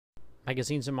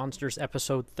Magazines and Monsters,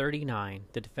 episode 39,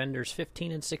 The Defenders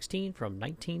 15 and 16 from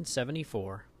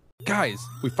 1974. Guys,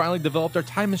 we finally developed our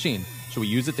time machine. Should we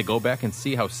use it to go back and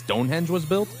see how Stonehenge was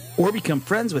built? Or become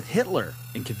friends with Hitler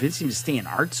and convince him to stay in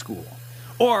art school.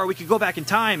 Or we could go back in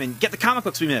time and get the comic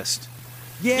books we missed.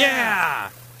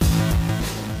 Yeah!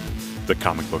 The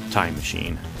Comic Book Time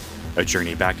Machine. A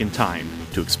journey back in time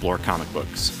to explore comic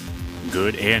books.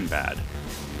 Good and bad.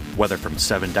 Whether from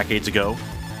 7 decades ago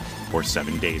or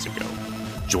 7 days ago.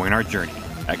 Join our journey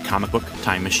at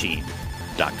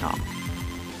comicbooktimemachine.com.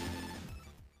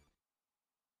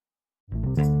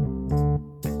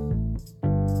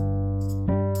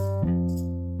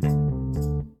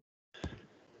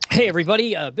 Hey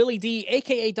everybody, Billy D,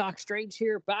 aka Doc Strange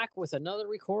here, back with another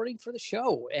recording for the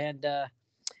show. And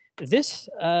this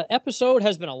episode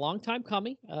has been a long time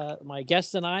coming. My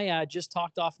guest and I just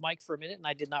talked off mic for a minute, and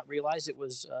I did not realize it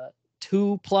was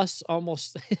 2 plus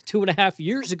almost 2.5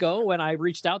 years ago when I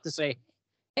reached out to say,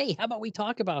 hey, how about we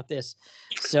talk about this?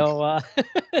 So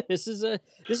this is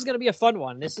going to be a fun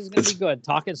one. This is going to be good.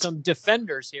 Talking some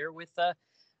Defenders here with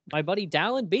my buddy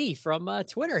Dallin B from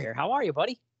Twitter here. How are you,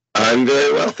 buddy? I'm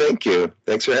very well, thank you.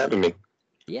 Thanks for having me.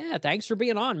 Yeah, thanks for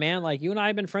being on, man. Like, you and I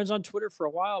have been friends on Twitter for a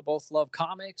while. Both love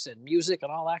comics and music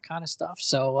and all that kind of stuff.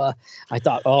 So I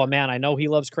thought, oh man, I know he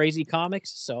loves crazy comics,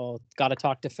 so got to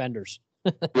talk Defenders.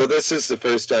 Well, this is the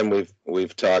first time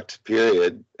we've talked,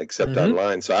 period, except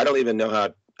online. So I don't even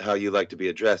know how you like to be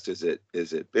addressed. Is it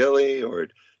Billy or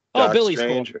Doc Billy's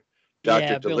Strange cool. or Dr.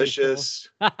 Yeah, Delicious?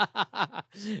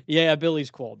 Yeah,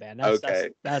 Billy's cool, man. Okay.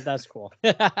 That's cool.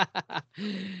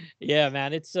 Yeah,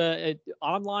 man. It's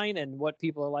online, and what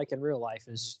people are like in real life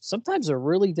is sometimes a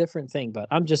really different thing. But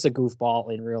I'm just a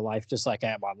goofball in real life, just like I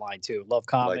am online too. Love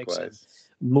comics, and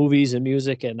movies, and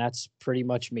music, and that's pretty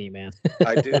much me, man.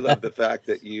 I do love the fact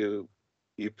that you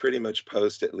pretty much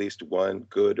post at least one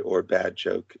good or bad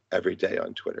joke every day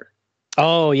on Twitter.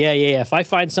 Oh, yeah. If I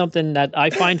find something that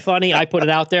I find funny, I put it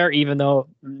out there, even though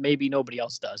maybe nobody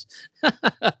else does.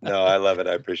 No, I love it.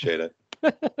 I appreciate it.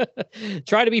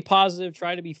 Try to be positive,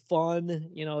 try to be fun,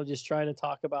 just try to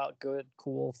talk about good,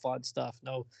 cool, fun stuff.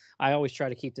 No, I always try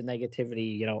to keep the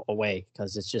negativity, away,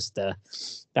 because it's just,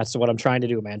 that's what I'm trying to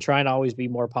do, man. Trying to always be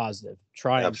more positive.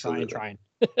 Trying.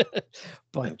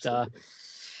 But,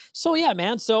 so yeah,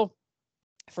 man. So,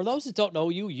 for those that don't know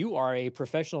you, you are a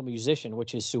professional musician,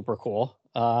 which is super cool.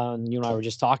 You and I were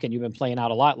just talking. You've been playing out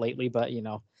a lot lately, but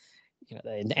the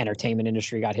entertainment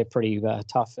industry got hit pretty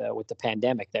tough with the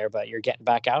pandemic there. But you're getting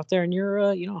back out there, and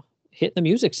you're hitting the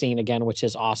music scene again, which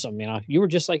is awesome. You were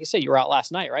just, like you said, you were out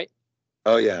last night, right?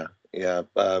 Oh yeah.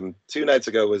 2 nights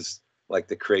ago was like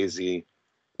the crazy,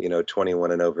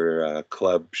 21 and over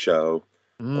club show.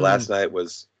 Last night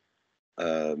was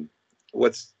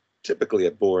what's typically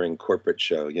a boring corporate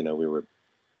show. We were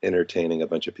entertaining a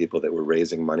bunch of people that were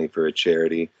raising money for a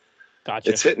charity. Gotcha.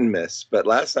 It's hit and miss, but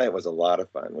last night was a lot of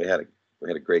fun. We had a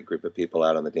great group of people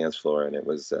out on the dance floor, and it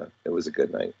was a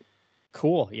good night.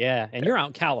 Cool. Yeah. And you're out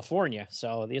in California,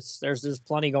 so there's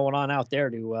plenty going on out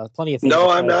there plenty of things. No,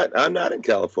 I'm not in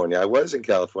California. I was in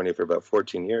California for about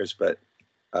 14 years, but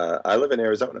I live in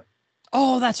Arizona.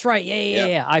 Oh, that's right.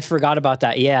 Yeah. I forgot about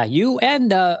that. Yeah, you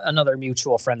and another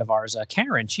mutual friend of ours,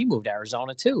 Karen, she moved to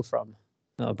Arizona too from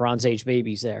Bronze Age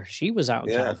Babies there. She was out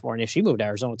in California. She moved to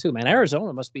Arizona too, man.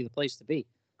 Arizona must be the place to be.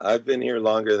 I've been here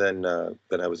longer than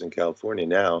I was in California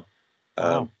now.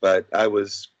 Wow. But I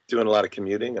was doing a lot of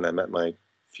commuting, and I met my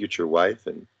future wife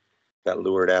and got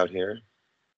lured out here.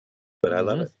 But I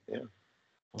love it. Yeah.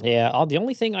 Yeah, the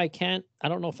only thing I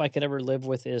don't know if I could ever live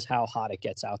with is how hot it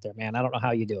gets out there, man. I don't know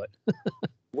how you do it.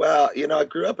 Well, I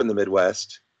grew up in the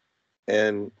Midwest,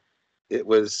 and it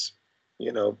was,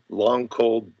 long,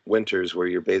 cold winters where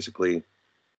you're basically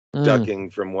ducking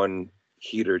from one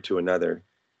heater to another.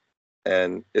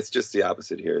 And it's just the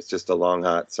opposite here. It's just a long,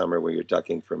 hot summer where you're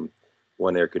ducking from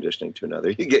one air conditioning to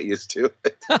another. You get used to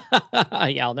it.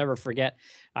 Yeah, I'll never forget.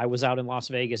 I was out in Las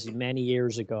Vegas many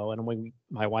years ago, and when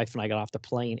my wife and I got off the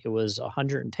plane, it was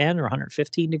 110 or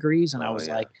 115 degrees, and I was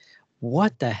like,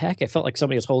 what the heck? I felt like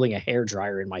somebody was holding a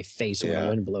hairdryer in my face when the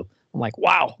wind blew. I'm like,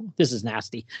 wow, this is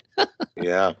nasty.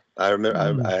 Yeah, I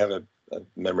remember. I have a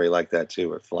memory like that too.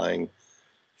 We're flying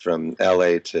from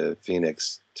LA to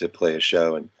Phoenix to play a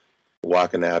show, and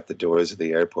walking out the doors of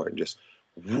the airport and just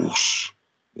whoosh.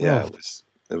 Yeah,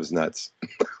 it was nuts.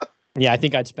 Yeah, I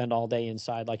think I'd spend all day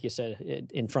inside, like you said,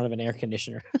 in front of an air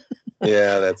conditioner.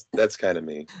 Yeah, that's kind of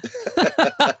me.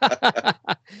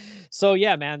 So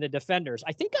yeah, man, the Defenders.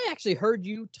 I think I actually heard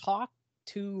you talk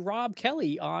to Rob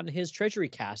Kelly on his Treasury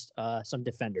Cast, some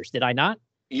Defenders. Did I not?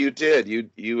 You did. You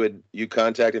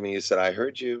contacted me. You said, I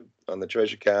heard you on the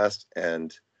Treasure Cast,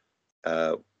 and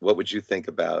what would you think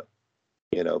about,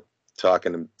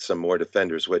 talking to some more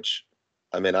Defenders? Which,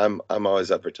 I mean, I'm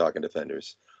always up for talking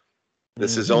Defenders.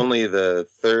 This is only the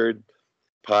third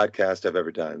podcast I've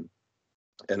ever done,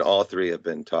 and all three have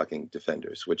been talking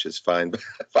Defenders, which is fine.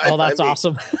 Oh, that's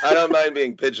awesome. I don't mind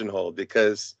being pigeonholed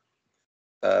because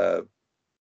there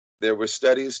were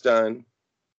studies done,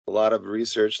 a lot of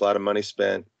research, a lot of money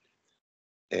spent,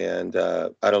 and I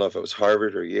don't know if it was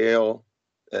Harvard or Yale.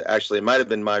 Actually, it might have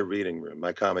been my reading room,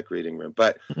 my comic reading room,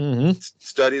 but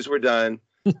studies were done,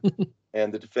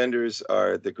 and the Defenders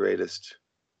are the greatest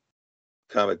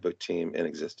comic book team in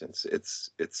existence. It's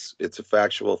a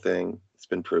factual thing. It's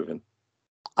been proven.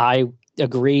 I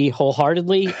agree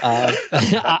wholeheartedly.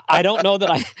 I don't know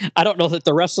that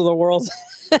the rest of the world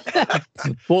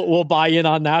will buy in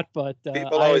on that, but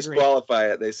people always qualify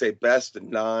it. They say best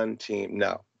non-team.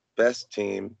 No, best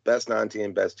team, best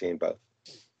non-team, best team, both.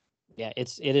 Yeah,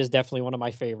 it is definitely one of my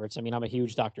favorites. I mean, I'm a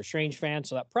huge Doctor Strange fan,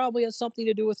 so that probably has something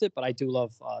to do with it. But I do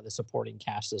love the supporting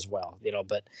cast as well.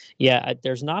 But yeah,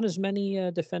 there's not as many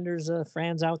Defenders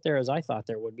fans out there as I thought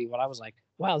there would be. When I was like,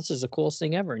 wow, this is the coolest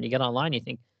thing ever, and you get online, you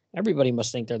think everybody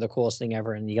must think they're the coolest thing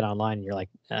ever, and you get online, and you're like,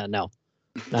 no,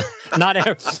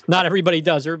 not everybody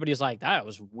does. Everybody's like, that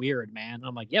was weird, man. And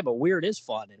I'm like, yeah, but weird is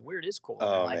fun and weird is cool.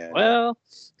 Oh, like, man. Well.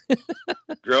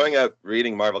 Growing up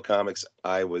reading Marvel Comics,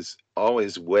 I was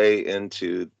always way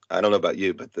into, I don't know about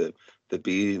you, but the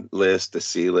B list, the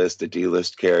C list, the D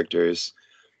list characters.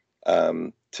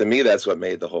 To me, that's what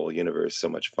made the whole universe so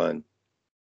much fun.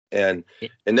 And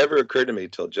it never occurred to me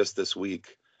till just this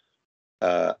week.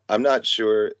 I'm not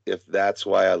sure if that's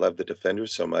why I love the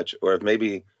Defenders so much, or if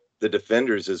maybe the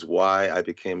Defenders is why I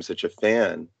became such a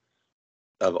fan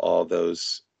of all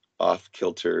those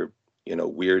off-kilter,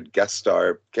 weird guest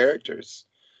star characters,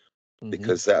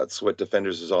 because that's what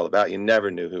Defenders is all about. You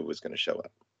never knew who was going to show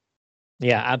up.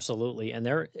 Yeah, absolutely. And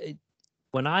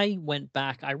when I went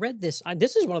back, I read this.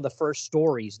 This is one of the first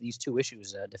stories, these two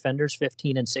issues, Defenders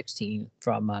 15 and 16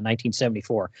 from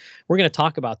 1974. We're going to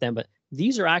talk about them, but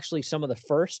these are actually some of the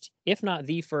first, if not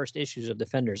the first issues of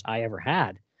Defenders I ever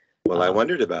had. Well, I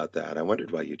wondered about that. I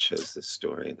wondered why you chose this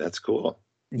story. That's cool.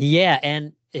 Yeah,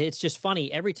 and it's just funny.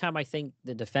 Every time I think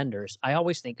the Defenders, I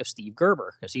always think of Steve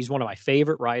Gerber because he's one of my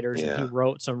favorite writers. Yeah. And he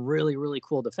wrote some really, really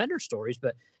cool Defender stories,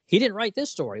 but he didn't write this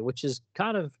story, which is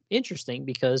kind of interesting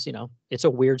because, it's a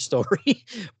weird story,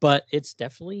 but it's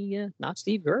definitely not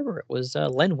Steve Gerber. It was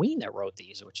Len Wein that wrote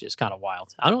these, which is kind of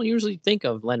wild. I don't usually think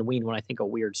of Len Wein when I think of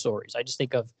weird stories. I just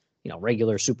think of,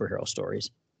 regular superhero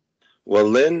stories. Well,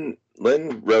 Len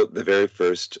wrote the very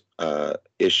first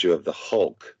issue of the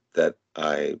Hulk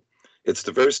it's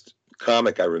the first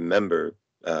comic I remember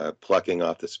plucking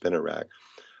off the spinner rack.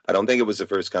 I don't think it was the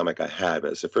first comic I had,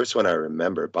 but it's the first one I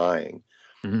remember buying.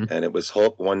 And it was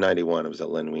Hulk 191. It was a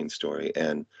Len Wein story.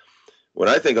 And when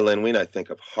I think of Len Wein, I think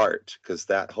of heart, because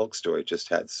that Hulk story just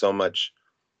had so much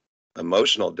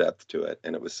emotional depth to it.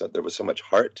 And there was so much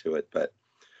heart to it. But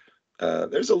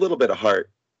there's a little bit of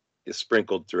heart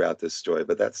sprinkled throughout this story,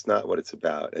 but that's not what it's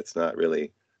about. It's not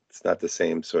the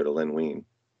same sort of Len Wein.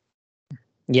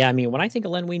 Yeah, I mean, when I think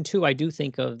of Len Wein too, I do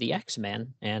think of the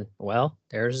X-Men, and well,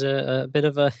 there's a bit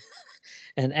of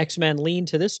an X-Men lean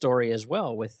to this story as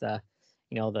well, with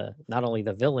not only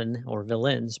the villain or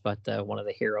villains, but one of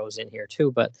the heroes in here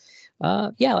too. But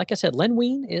yeah, like I said, Len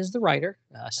Wein is the writer.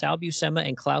 Sal Buscema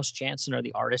and Klaus Janson are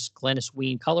the artists. Glennis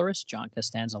Wein colorist. John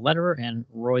Costanza letterer, and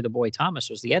Roy the Boy Thomas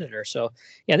was the editor. So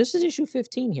yeah, this is issue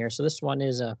 15 here. So this one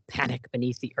is a Panic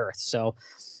Beneath the Earth. So.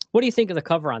 What do you think of the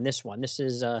cover on this one? This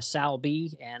is Sal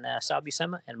B. and Sal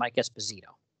Buscema and Mike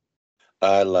Esposito.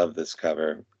 I love this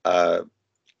cover.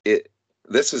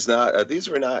 These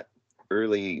were not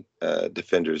early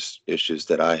Defenders issues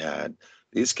that I had.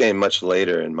 These came much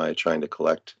later in my trying to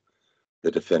collect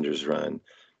the Defenders run.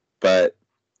 But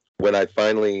when I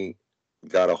finally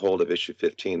got a hold of issue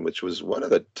 15, which was one of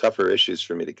the tougher issues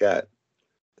for me to get,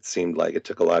 it seemed like it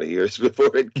took a lot of years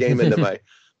before it came into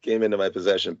my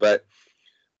possession. But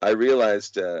I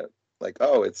realized,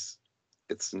 it's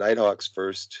Nighthawk's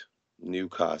first new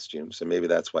costume, so maybe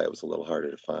that's why it was a little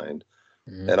harder to find.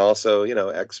 And also,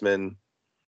 X-Men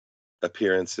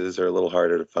appearances are a little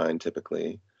harder to find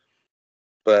typically.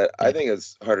 But I think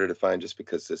it's harder to find just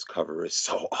because this cover is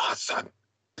so awesome.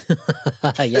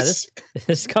 Yeah,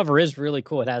 this cover is really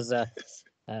cool. It has the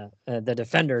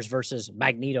Defenders versus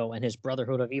Magneto and his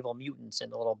Brotherhood of Evil Mutants in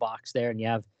the little box there, and you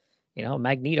have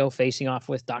Magneto facing off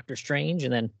with Doctor Strange,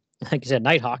 and then, like you said,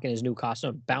 Nighthawk in his new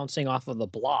costume bouncing off of the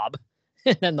Blob,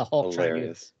 and then the Hulk trying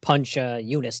to punch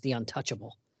Eunice the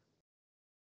Untouchable.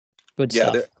 Good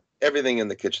stuff. Everything in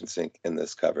the kitchen sink in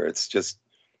this cover. It's just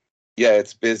Yeah,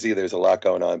 it's busy. There's a lot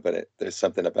going on, but there's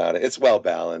something about it. It's well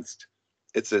balanced.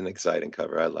 It's an exciting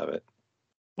cover. I love it.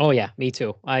 Oh yeah, me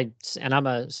too. And I'm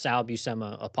a Sal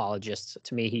Buscema apologist.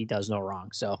 To me, he does no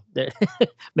wrong. So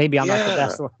maybe I'm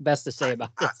not the best to say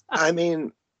about this. I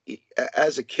mean,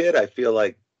 as a kid, I feel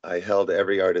like I held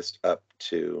every artist up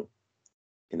to,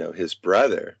 his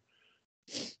brother.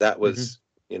 That was,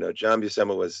 John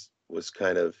Buscema was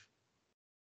kind of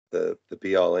the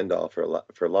be all end all for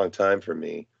a long time for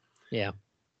me. Yeah.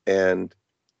 And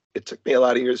it took me a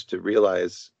lot of years to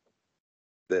realize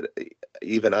that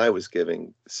even I was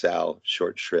giving Sal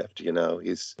short shrift.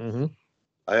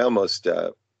 I almost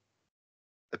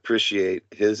appreciate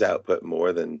his output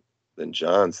more than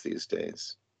John's these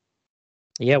days.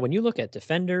 Yeah, when you look at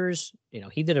Defenders,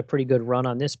 he did a pretty good run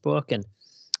on this book, and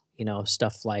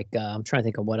stuff like I'm trying to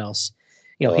think of what else.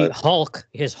 Hulk,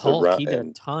 he did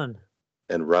a ton.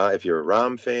 And if you're a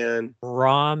Rom fan,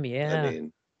 yeah. I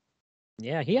mean,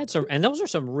 yeah, he had some, and those are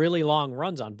some really long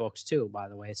runs on books too. By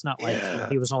the way, it's not like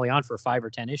he was only on for 5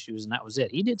 or 10 issues and that was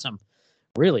it. He did some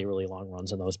really, really long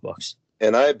runs in those books.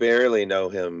 And I barely know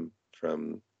him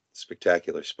from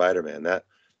Spectacular Spider-Man. That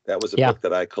was a book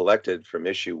that I collected from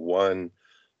issue 1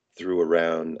 through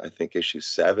around, I think, issue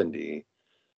 70.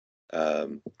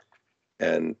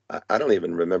 And I don't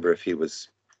even remember if he was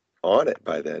on it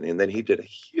by then. And then he did a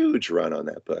huge run on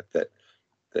that book that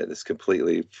is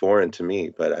completely foreign to me.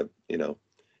 But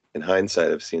in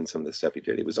hindsight, I've seen some of the stuff he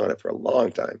did. He was on it for a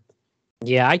long time.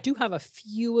 Yeah, I do have a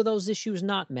few of those issues,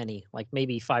 not many, like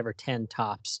maybe 5 or 10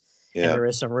 tops. Yeah. And there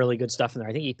is some really good stuff in there.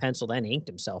 I think he penciled and inked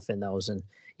himself in those, and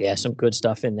some good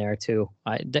stuff in there too.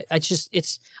 I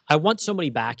want so many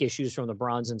back issues from the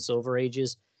Bronze and Silver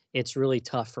Ages. It's really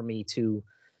tough for me to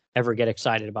ever get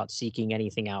excited about seeking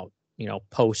anything out,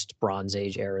 post Bronze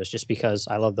Age eras, just because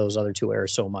I love those other 2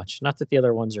 eras so much. Not that the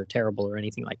other ones are terrible or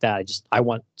anything like that. I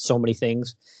want so many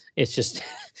things. It's just,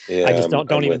 I just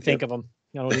don't even think of them.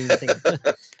 I don't even think.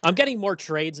 I'm getting more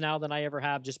trades now than I ever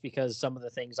have, just because some of the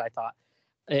things I thought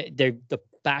the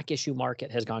back issue market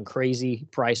has gone crazy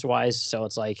price wise. So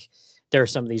it's like there are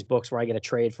some of these books where I get a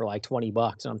trade for like $20,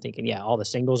 and I'm thinking, all the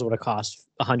singles would have cost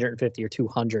 $150 or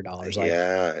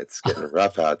 $200. It's getting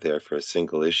rough out there for a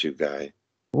single issue guy.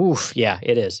 Oof, yeah,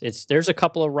 it is. There's a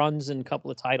couple of runs and a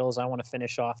couple of titles I want to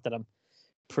finish off that I'm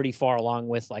pretty far along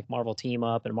with, like Marvel Team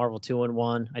Up and Marvel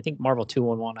 2-in-1. I think Marvel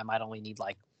 2-in-1 I might only need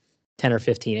like 10 or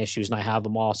 15 issues, and I have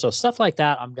them all. So stuff like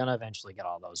that, I'm gonna eventually get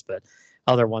all those. But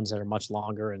other ones that are much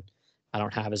longer and I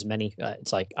don't have as many,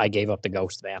 it's like I gave up the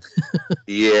ghost, man.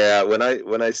 Yeah, when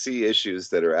I see issues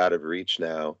that are out of reach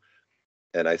now,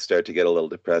 and I start to get a little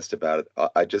depressed about it,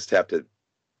 I just have to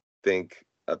think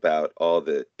about all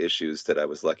the issues that I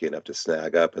was lucky enough to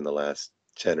snag up in the last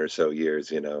 10 or so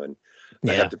years, and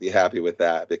I have to be happy with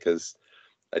that, because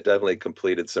I definitely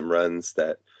completed some runs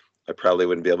that I probably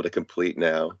wouldn't be able to complete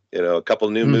now. A couple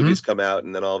new movies come out,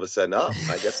 and then all of a sudden,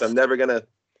 I guess I'm never gonna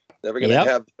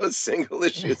have those single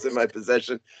issues in my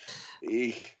possession.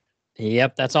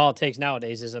 Yep, that's all it takes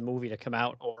nowadays is a movie to come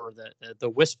out, or the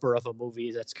whisper of a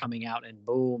movie that's coming out, and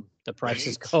boom, the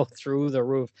prices go through the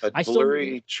roof. A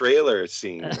blurry trailer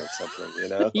scene or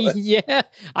something, Yeah,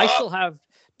 I still have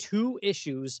 2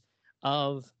 issues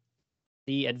of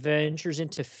the Adventures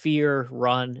into Fear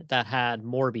run that had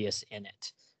Morbius in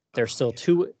it. There's still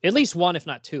 2, at least 1, if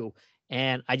not 2,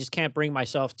 and I just can't bring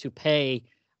myself to pay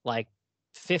like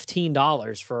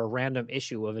 $15 for a random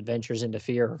issue of Adventures into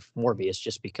Fear of Morbius,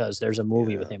 just because there's a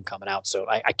movie with him coming out. So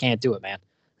I can't do it, man.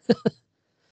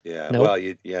 Nope. Well,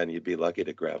 and you'd be lucky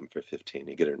to grab them for 15.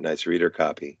 You get a nice reader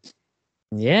copy.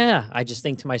 Yeah, I just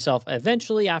think to myself,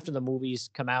 eventually after the movies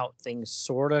come out, things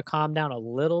sort of calm down a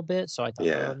little bit. So I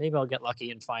thought, maybe I'll get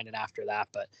lucky and find it after that.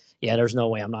 But there's no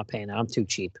way I'm not paying that. I'm too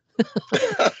cheap.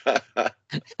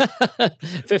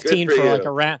 15 for like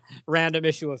a random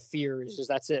issue of Fear is just,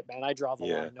 that's it, man. I draw the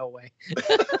line. No way.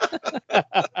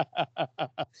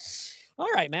 All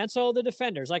right, man. So the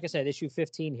Defenders, like I said, issue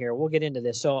 15 here. We'll get into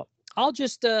this. So I'll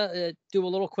just do a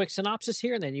little quick synopsis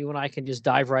here, and then you and I can just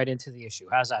dive right into the issue.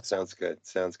 How's that sound?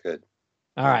 Sounds good.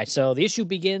 All right. So the issue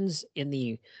begins in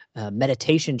the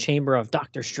meditation chamber of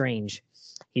Doctor Strange.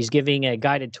 He's giving a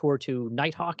guided tour to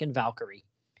Nighthawk and Valkyrie.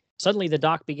 Suddenly, the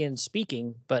Doc begins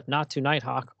speaking, but not to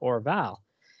Nighthawk or Val,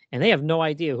 and they have no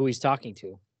idea who he's talking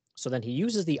to. So then he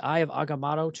uses the Eye of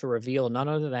Agamotto to reveal none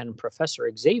other than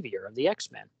Professor Xavier of the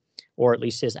X-Men, or at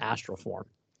least his astral form.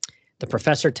 The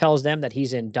professor tells them that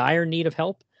he's in dire need of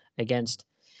help against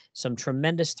some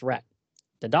tremendous threat.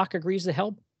 The Doc agrees to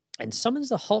help and summons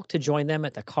the Hulk to join them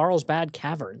at the Carlsbad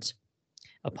Caverns.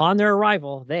 Upon their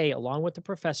arrival, they, along with the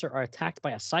professor, are attacked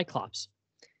by a Cyclops.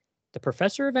 The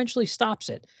professor eventually stops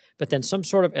it, but then some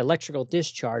sort of electrical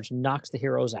discharge knocks the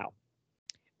heroes out.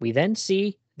 We then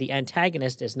see the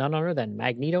antagonist is none other than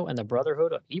Magneto and the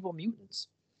Brotherhood of Evil Mutants.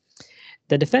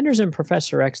 The Defenders and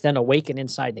Professor X then awaken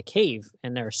inside the cave,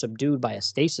 and they're subdued by a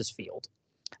stasis field.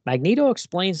 Magneto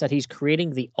explains that he's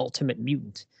creating the ultimate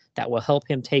mutant that will help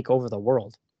him take over the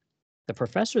world. The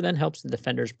Professor then helps the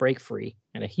Defenders break free,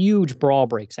 and a huge brawl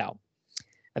breaks out.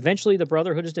 Eventually, the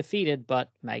Brotherhood is defeated, but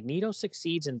Magneto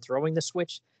succeeds in throwing the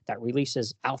switch that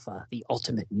releases Alpha, the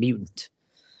ultimate mutant.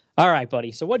 All right,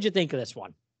 buddy. So what'd you think of this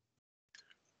one?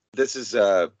 This is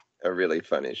a really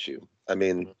fun issue. I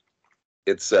mean,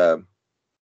 it's so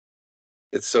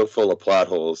full of plot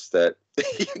holes that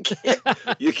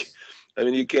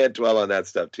you can't dwell on that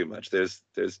stuff too much. There's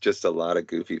just a lot of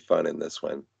goofy fun in this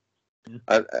one.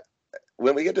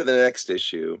 When we get to the next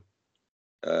issue,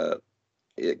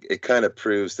 it kind of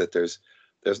proves that there's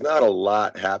not a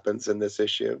lot happens in this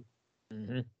issue.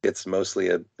 Mm-hmm. It's mostly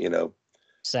a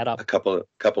setup, a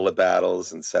couple of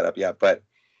battles and setup. Yeah, but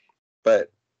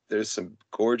there's some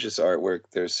gorgeous artwork.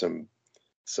 There's some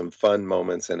fun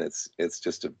moments, and it's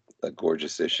just a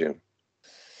gorgeous issue.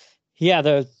 Yeah,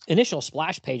 the initial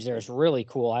splash page there is really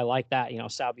cool. I like that.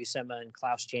 Sal Buscema and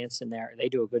Klaus Janson there, they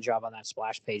do a good job on that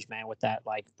splash page, man, with that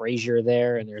like brazier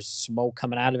there, and there's smoke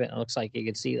coming out of it. And it looks like you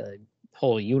can see the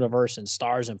whole universe and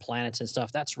stars and planets and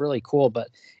stuff. That's really cool. But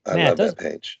man, I love that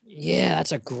page. Yeah,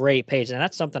 that's a great page. And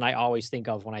that's something I always think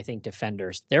of when I think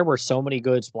Defenders. There were so many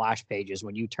good splash pages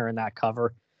when you turn that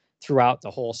cover throughout the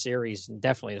whole series, and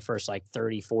definitely the first like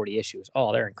 30, 40 issues.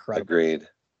 Oh, they're incredible. Agreed.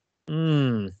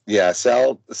 Yeah,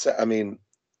 Sal. I mean,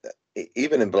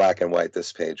 even in black and white,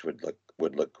 this page would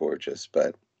look gorgeous.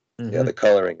 But yeah, the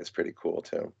coloring is pretty cool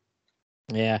too.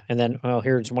 Yeah, and then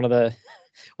here's one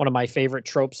of my favorite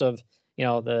tropes of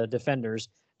the Defenders.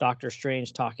 Doctor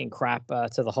Strange talking crap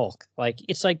to the Hulk. Like,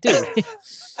 it's like, dude,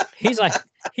 he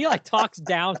talks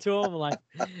down to him like,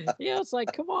 it's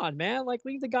like, come on, man, like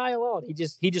leave the guy alone. He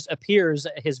just appears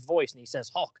at his voice and he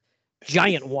says, Hulk,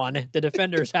 giant one, the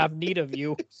Defenders have need of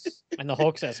you. And the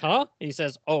Hulk says, huh? He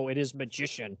says, oh, it is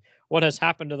Magician. What has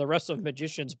happened to the rest of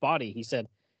Magician's body? He said,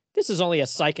 this is only a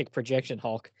psychic projection,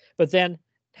 Hulk. But then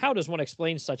how does one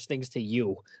explain such things to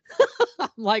you? I'm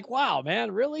like, wow,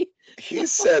 man, really?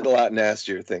 He's said a lot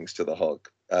nastier things to the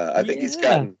Hulk. I think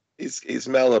he's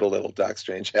mellowed a little, Doc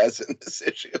Strange has in this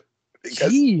issue.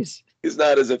 Because he's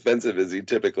not as offensive as he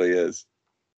typically is.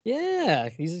 Yeah,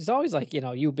 he's always like,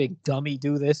 you big dummy,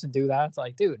 do this and do that. It's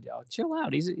like, dude, chill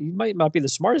out. He might not be the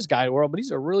smartest guy in the world, but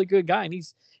he's a really good guy, and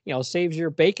he's saves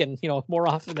your bacon, more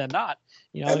often than not.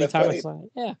 And the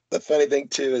funny thing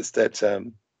too is that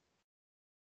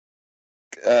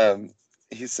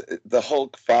the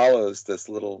Hulk follows this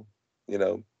little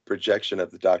projection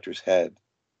of the Doctor's head,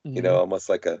 almost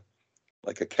like a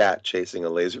cat chasing a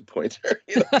laser pointer.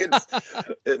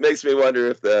 It makes me wonder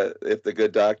if the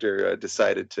good Doctor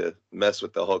decided to mess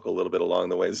with the Hulk a little bit along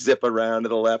the way, zip around to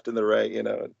the left and the right,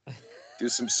 and do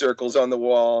some circles on the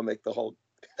wall, make the Hulk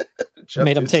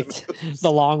made him take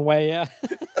the long way. Yeah.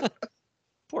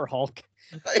 Poor Hulk.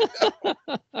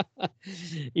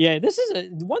 Yeah, this is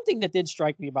one thing that did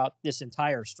strike me about this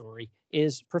entire story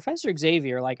is Professor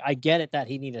Xavier. Like, I get it that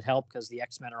he needed help because the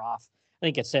X-Men are off. I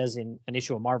think it says in an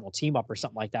issue of Marvel Team Up or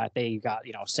something like that, they got,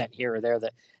 sent here or there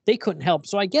that they couldn't help.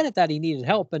 So I get it that he needed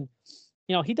help. And,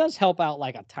 he does help out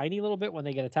like a tiny little bit when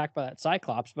they get attacked by that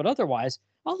Cyclops. But otherwise,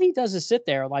 all he does is sit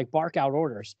there and like bark out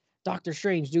orders. Doctor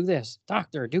Strange, do this.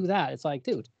 Doctor, do that. It's like,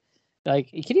 dude, like,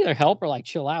 he can either help or like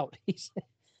chill out.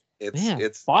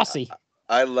 It's bossy.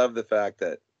 I love the fact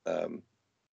that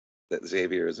that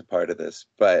Xavier is a part of this,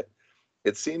 but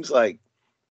it seems like,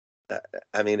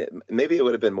 maybe it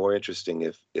would have been more interesting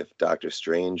if Doctor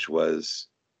Strange was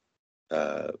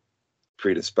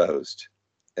predisposed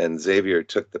and Xavier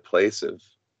took the place of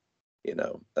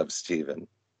Stephen.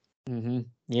 Mm-hmm.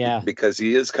 Yeah, because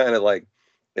he is kind of like,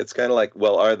 it's kind of like,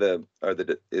 well,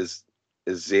 is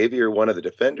Xavier one of the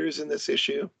Defenders in this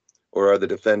issue, or are the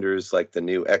Defenders like the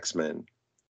new X-Men?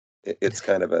 It's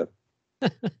kind of a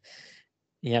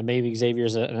yeah, maybe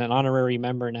Xavier's an honorary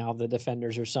member now of the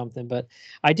Defenders or something. But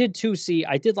I did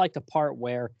like the part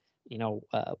where,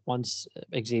 once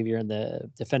Xavier and the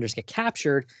Defenders get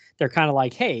captured, they're kind of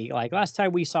like, hey, like last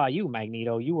time we saw you,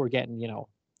 Magneto, you were getting,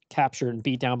 captured and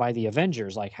beat down by the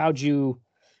Avengers. Like, how'd you,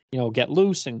 get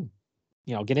loose and,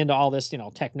 get into all this,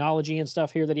 technology and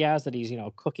stuff here that he has, that he's,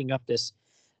 cooking up this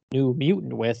new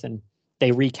mutant with. And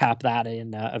they recap that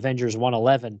in Avengers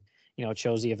 111. It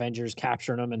shows the Avengers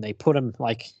capturing him, and they put him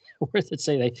like, where does it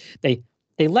say they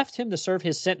they left him to serve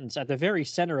his sentence at the very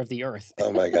center of the earth.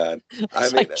 Oh my God! I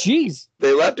It's mean, like, geez,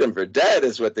 they left him for dead,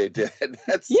 is what they did.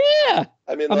 That's yeah.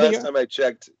 I mean, last time I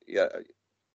checked, yeah.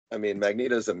 I mean,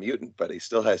 Magneto's a mutant, but he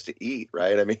still has to eat,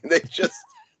 right? I mean, they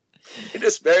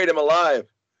just buried him alive.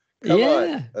 Come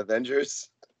on, Avengers.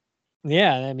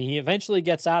 Yeah, I mean, he eventually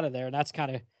gets out of there, and that's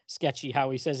kind of sketchy how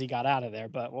he says he got out of there.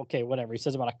 But okay, whatever. He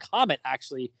says about a comet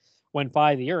actually went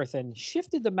by the Earth and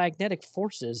shifted the magnetic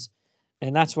forces,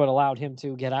 and that's what allowed him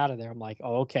to get out of there. I'm like,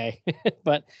 oh, okay.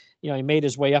 But he made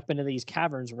his way up into these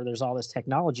caverns where there's all this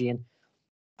technology, and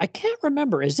I can't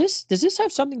remember. Does this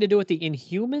have something to do with the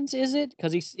Inhumans? Is it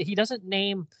because he doesn't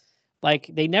name, like,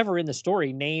 they never in the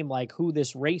story name like who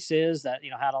this race is that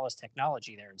had all this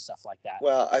technology there and stuff like that.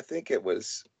 Well, I think it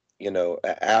was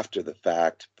after the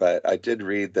fact, but I did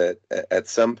read that at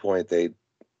some point they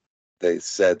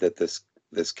said that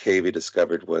this cave he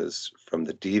discovered was from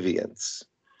the Deviants.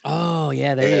 Oh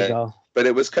yeah, there you go. But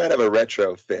it was kind of a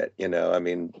retrofit, I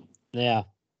mean. Yeah.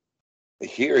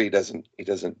 Here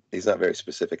he's not very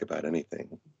specific about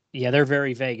anything. Yeah, they're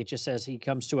very vague. It just says he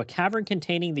comes to a cavern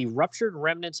containing the ruptured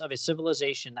remnants of a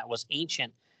civilization that was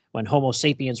ancient when Homo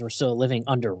sapiens were still living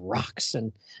under rocks.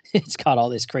 And it's got all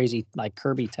this crazy like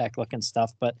Kirby tech looking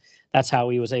stuff, but that's how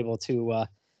he was able to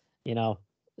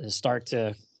start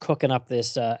to cooking up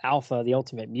this Alpha, the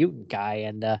ultimate mutant guy.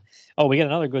 And we get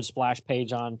another good splash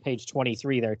page on page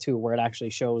 23 there too, where it actually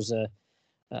shows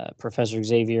Professor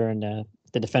Xavier and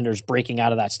the Defenders breaking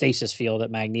out of that stasis field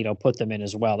that Magneto put them in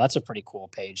as well. That's a pretty cool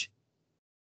page.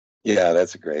 Yeah,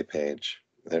 that's a great page.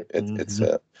 It's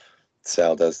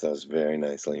Sal does those very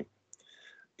nicely.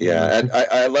 Yeah, and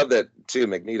I love that too.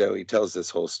 Magneto, he tells this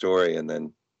whole story, and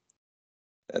then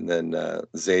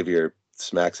Xavier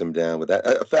smacks him down with that.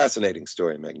 A fascinating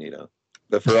story, Magneto.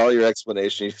 But for all your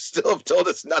explanation, you still have told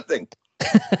us nothing.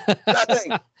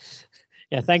 Nothing.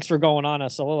 Yeah, thanks for going on a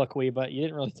soliloquy, but you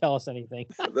didn't really tell us anything.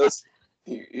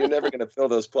 You're never going to fill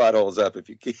those plot holes up if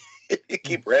you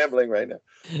keep rambling right now.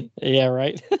 Yeah,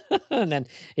 right. And then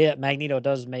Magneto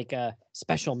does make a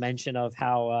special mention of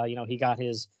how he got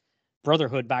his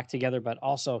brotherhood back together, but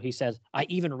also he says, I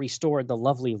even restored the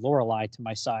lovely Lorelei to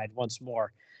my side once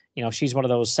more. She's one of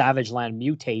those Savage Land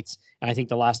mutates, and I think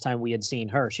the last time we had seen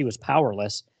her, she was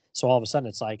powerless. So all of a sudden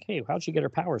it's like, hey, how'd she get her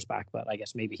powers back? But I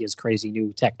guess maybe his crazy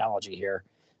new technology here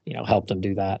helped him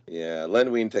do that. Yeah,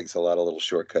 Len Wein takes a lot of little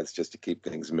shortcuts just to keep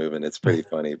things moving. It's pretty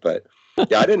funny. But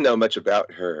yeah, I didn't know much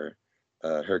about her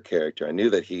character. I knew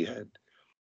that he had,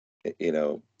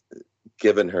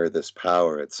 given her this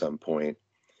power at some point.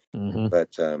 Mm-hmm.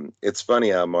 But it's funny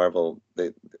how Marvel,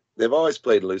 they've always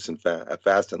played loose and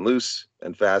fast and loose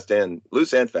and fast and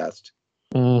loose and fast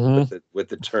with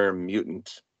the term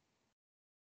mutant.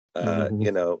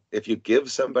 If you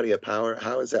give somebody a power,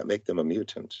 how does that make them a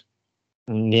mutant?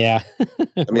 Yeah.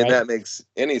 I mean, that makes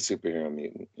any superhero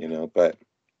mutant, but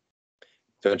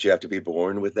don't you have to be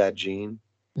born with that gene?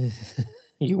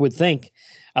 You would think.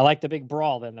 I like the big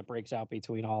brawl then that breaks out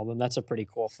between all of them. That's a pretty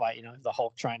cool fight. The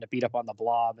Hulk trying to beat up on the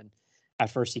Blob, and at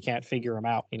first he can't figure him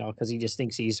out, because he just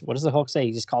thinks what does the Hulk say?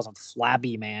 He just calls him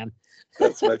Flabby Man.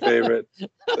 That's my favorite.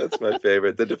 That's my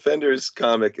favorite. The Defenders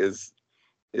comic is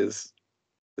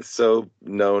so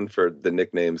known for the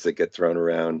nicknames that get thrown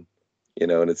around,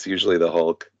 and it's usually the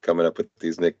Hulk coming up with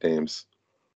these nicknames,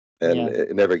 and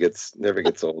it never gets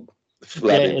old.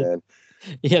 Flabby Man.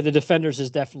 Yeah, the Defenders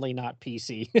is definitely not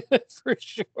PC for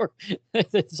sure.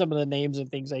 Some of the names and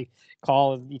things they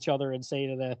call each other and say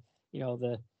to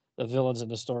the villains in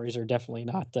the stories are definitely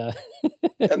not.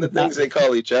 And the things they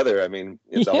call each other. I mean,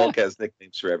 the Hulk has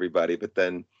nicknames for everybody, but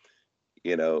then,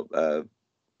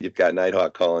 you've got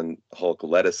Nighthawk calling Hulk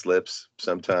lettuce lips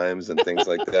sometimes and things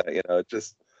like that.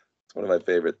 It's one of my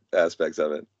favorite aspects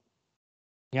of it.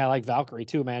 Yeah, I like Valkyrie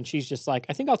too, man. She's just like,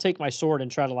 I think I'll take my sword and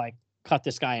try to like cut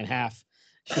this guy in half.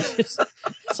 It's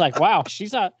like, wow,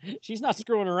 she's not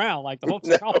screwing around. Like the Hulk's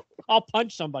like, I'll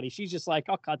punch somebody. She's just like,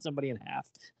 I'll cut somebody in half.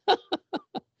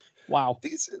 Wow.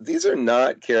 These are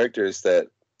not characters that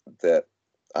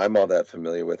I'm all that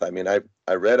familiar with. I mean, I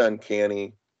read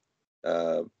Uncanny.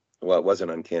 Well, it wasn't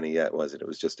Uncanny yet, was it? It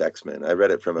was just X-Men. I read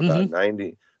it from about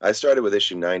 90. I started with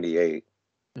issue 98.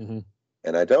 Mm-hmm.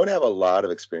 And I don't have a lot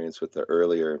of experience with the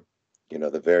earlier,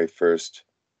 the very first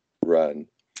run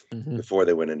before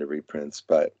they went into reprints.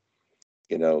 But,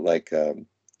 like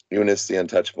Eunice the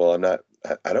Untouchable,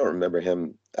 I don't remember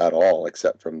him at all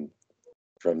except from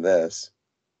this.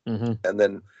 Mm-hmm. And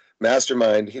then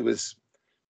Mastermind, he was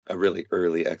a really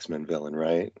early X-Men villain,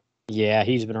 right? Yeah,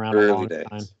 he's been around a long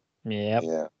time. Yep.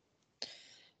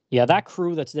 Yeah, that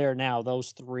crew that's there now,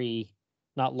 those three,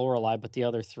 not Lorelei, but the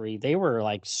other three, they were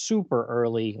like super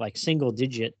early, like single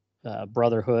digit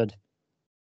Brotherhood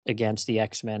against the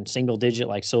X-Men, single digit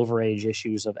like Silver Age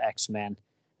issues of X-Men.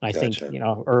 I think, Gotcha. you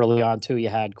know, early on too, you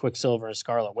had Quicksilver and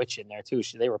Scarlet Witch in there too.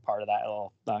 They were part of that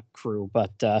little crew.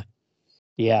 But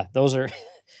yeah, those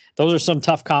are some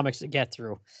tough comics to get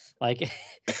through. Like,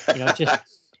 you know,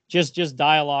 just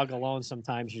dialogue alone.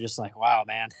 Sometimes you're just like, wow,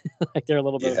 man, like they're a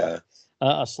little bit of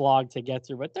a slog to get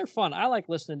through, but they're fun. I like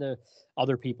listening to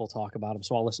other people talk about them,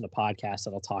 so I'll listen to podcasts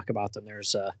that'll talk about them.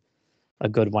 There's a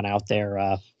good one out there.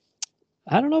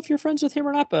 I don't know if you're friends with him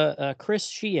or not, but Chris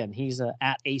Sheehan, he's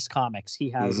at Ace Comics. He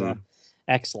has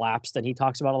X Lapsed, and he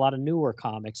talks about a lot of newer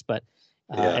comics, but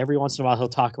every once in a while he'll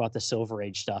talk about the Silver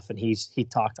Age stuff. And he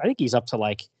talked, I think he's up to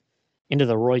like into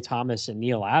the Roy Thomas and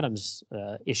Neil Adams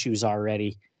issues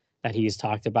already that he's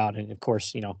talked about. And of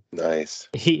course, you know, Nice.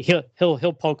 He'll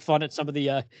poke fun at some of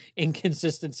the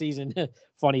inconsistencies and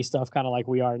funny stuff, kind of like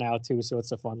we are now too. So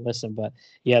it's a fun listen. But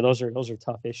yeah, those are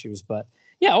tough issues. But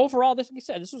yeah, overall, like you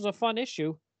said, this was a fun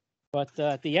issue. But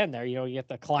at the end there, you know, you get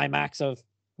the climax of,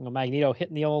 you know, Magneto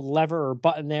hitting the old lever or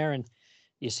button there, and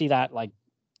you see that like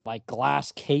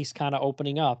glass case kind of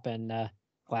opening up and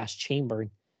glass chamber.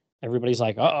 Everybody's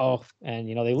like, uh-oh. And,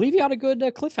 you know, they leave you out a good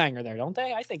cliffhanger there, don't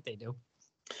they? I think they do.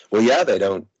 Well, yeah, they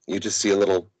don't. You just see a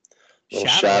little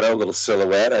shadow, little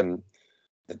silhouette, and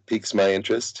it piques my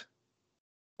interest.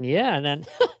 Yeah, and then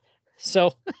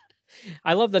so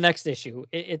I love the next issue.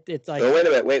 It's like, Oh, wait a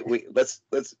minute. Wait. Let's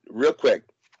real quick.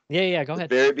 Yeah, go ahead.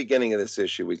 The very beginning of this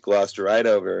issue, we glossed right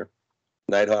over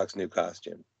Nighthawk's new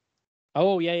costume.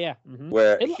 Oh, yeah. Mm-hmm.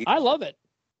 Where I love it.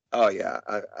 Oh yeah,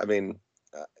 I mean,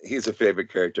 he's a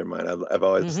favorite character of mine. I've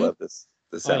always loved this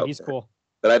outfit. He's cool.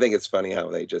 But I think it's funny how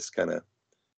they just kind of,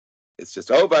 it's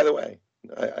just, oh, by the way,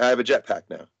 I have a jetpack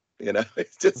now. You know,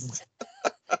 it's just,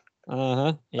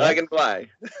 Yeah. I can fly.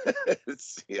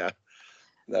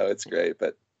 No, it's great.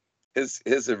 But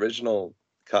his original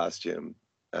costume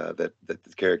that the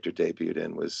character debuted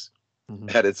in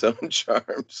had its own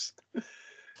charms.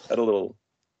 Had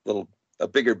a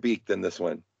bigger beak than this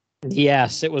one.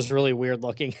 Yes, it was really weird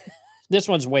looking. This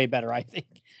one's way better, I think.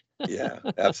 Yeah,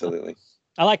 absolutely.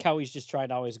 I like how he's just trying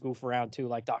to always goof around too.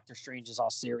 Like Doctor Strange is all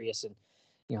serious, and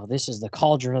you know, this is the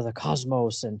cauldron of the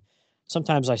cosmos. And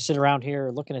sometimes I sit around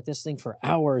here looking at this thing for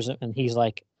hours, and he's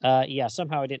like, yeah,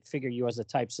 somehow I didn't figure you as the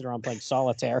type sit around playing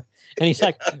solitaire. And he's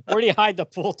like, where do you hide the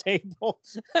pool table?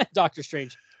 Doctor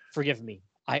Strange, forgive me,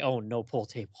 I own no pool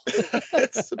table.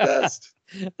 It's the best.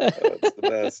 It's the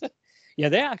best. Yeah,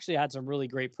 they actually had some really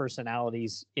great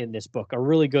personalities in this book. A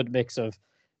really good mix of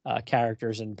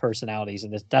characters and personalities,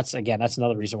 and that's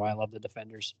another reason why I love the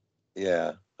Defenders.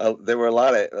 Yeah, there were a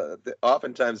lot of.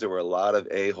 Oftentimes, there were a lot of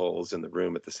a-holes in the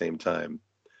room at the same time.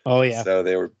 Oh yeah. So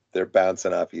they're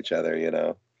bouncing off each other. You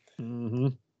know. Mm-hmm.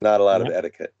 Not a lot of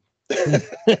etiquette.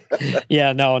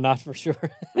 Yeah, no, not for sure.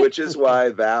 Which is why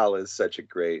Val is such a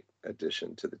great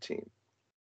addition to the team.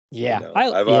 Yeah, You know,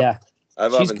 She's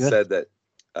I've often good. said that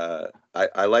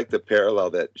I like the parallel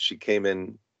that she came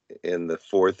in the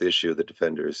fourth issue of the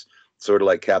Defenders, sort of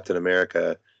like Captain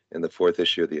America in the fourth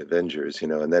issue of the Avengers, you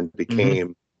know, and then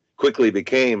quickly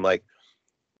became like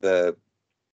the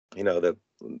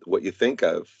what you think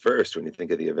of first when you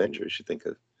think of the Avengers. You think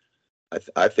of,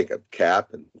 I think of Cap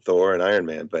and Thor and Iron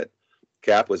Man, but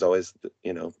Cap was always,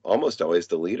 almost always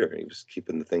the leader. He was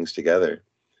keeping the things together,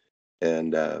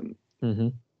 and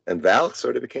Val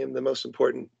sort of became the most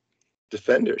important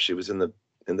Defender. She was in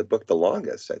the book the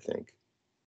longest, I think.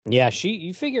 Yeah,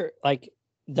 you figure like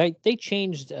they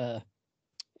changed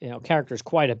characters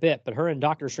quite a bit, but her and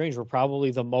Doctor Strange were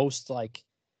probably the most like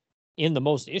in the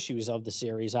most issues of the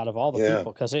series out of all the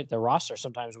people, because the roster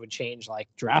sometimes would change like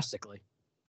drastically.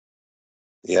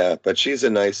 Yeah, but she's a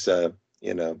nice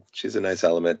she's a nice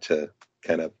element to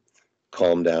kind of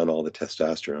calm down all the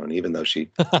testosterone, even though she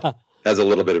has a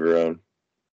little bit of her own.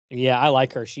 Yeah, I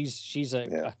like her. She's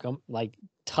like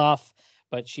tough,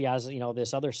 but she has,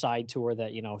 this other side to her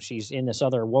that, she's in this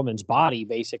other woman's body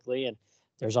basically. And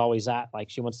there's always that, like,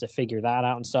 she wants to figure that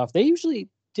out and stuff. They usually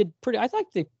I think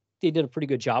they did a pretty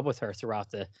good job with her throughout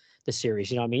the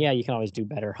series. You know what I mean? Yeah, you can always do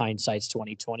better. Hindsight's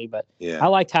 20/20, but I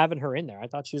liked having her in there. I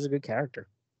thought she was a good character.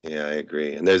 Yeah, I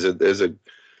agree. And there's a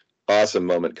awesome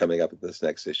moment coming up in this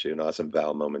next issue, an awesome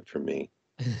Val moment for me.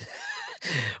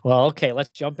 Well, okay, let's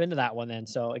jump into that one then.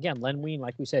 So again, Len Wein,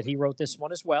 like we said, he wrote this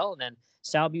one as well, and then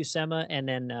Sal Buscema, and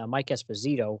then Mike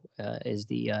Esposito is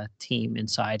the team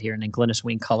inside here, and then Glynis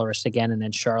Wein, colorist again, and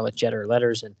then Charlotte Jeter,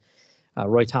 letters, and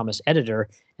Roy Thomas, editor,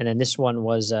 and then this one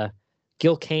was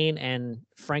Gil Kane and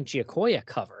Frank Giacoia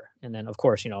cover, and then of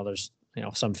course, there's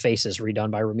some faces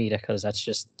redone by Romita because that's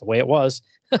just the way it was.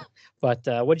 But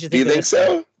what did you think? Do you think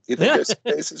so? You think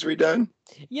their face is redone?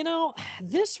 You know,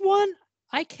 this one,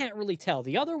 I can't really tell.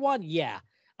 The other one, yeah.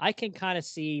 I can kind of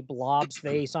see Blob's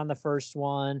face on the first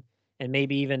one, and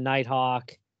maybe even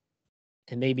Nighthawk,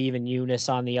 and maybe even Eunice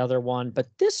on the other one. But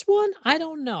this one, I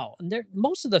don't know. And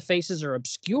most of the faces are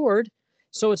obscured,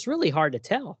 so it's really hard to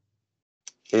tell.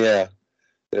 Yeah.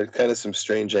 There are kind of some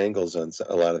strange angles on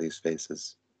a lot of these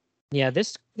faces. Yeah,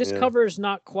 this cover is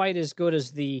not quite as good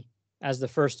as the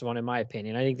first one, in my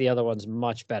opinion. I think the other one's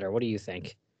much better. What do you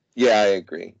think? Yeah, I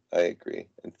agree.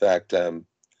 In fact, and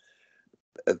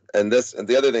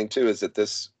the other thing too is that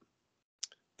this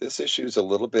issue is a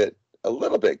little bit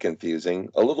confusing,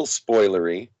 a little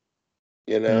spoilery,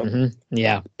 you know. Mm-hmm.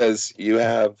 Yeah, because you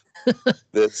have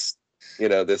this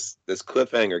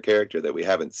cliffhanger character that we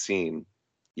haven't seen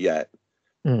yet,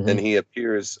 and he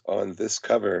appears on this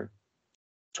cover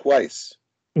twice.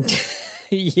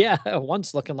 Yeah,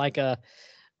 once looking like a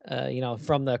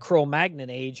from the Cro-Magnon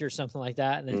age or something like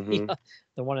that, and then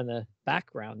the one in the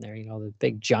background there, the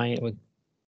big giant with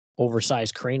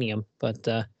oversized cranium. But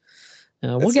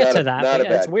we'll get to that. Not a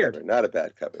bad it's weird. Cover, not a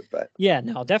bad cover, but yeah,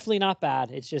 no, definitely not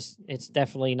bad. It's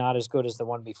definitely not as good as the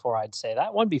one before. I'd say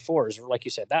that one before is, like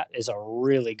you said, that is a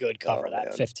really good cover.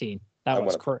 That 15, that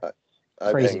was crazy.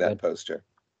 I'd hang that poster.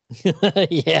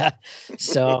 Yeah.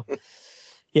 So.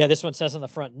 Yeah, this one says on the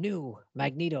front, new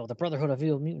Magneto, the Brotherhood of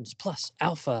Evil Mutants, plus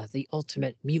Alpha, the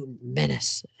ultimate mutant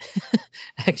menace.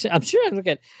 Actually, I'm sure I look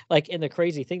at, like, in the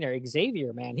crazy thing there,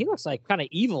 Xavier, man, he looks like kind of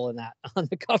evil in that on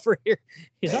the cover here.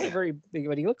 He's not a very big,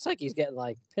 but he looks like he's getting,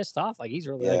 like, pissed off, like he's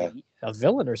really like a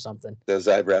villain or something. Those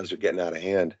eyebrows are getting out of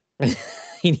hand.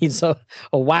 He needs a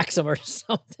wax him or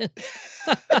something.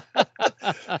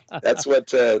 That's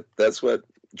what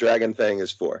Dragon Fang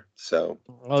is for. So,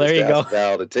 well, there you go.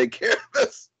 Val to take care of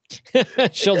this.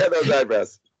 She'll those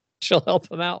eyebrows. She'll help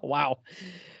him out. Wow.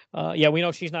 Yeah, we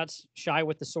know she's not shy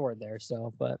with the sword there.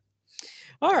 So, but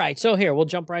all right. So here we'll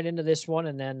jump right into this one,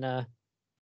 and then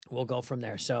we'll go from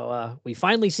there. So we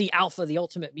finally see Alpha, the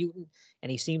ultimate mutant,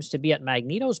 and he seems to be at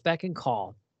Magneto's beck and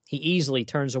call. He easily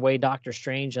turns away Doctor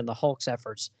Strange and the Hulk's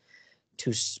efforts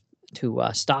to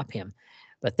stop him.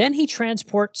 But then he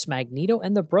transports Magneto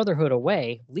and the Brotherhood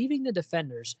away, leaving the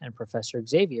Defenders and Professor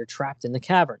Xavier trapped in the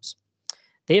caverns.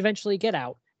 They eventually get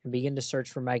out and begin to search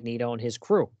for Magneto and his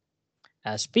crew.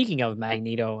 Speaking of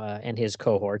Magneto and his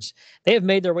cohorts, they have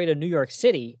made their way to New York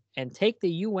City and take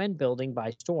the UN building by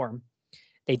storm.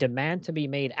 They demand to be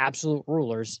made absolute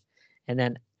rulers, and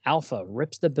then Alpha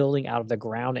rips the building out of the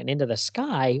ground and into the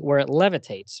sky where it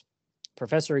levitates.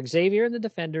 Professor Xavier and the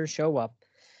Defenders show up,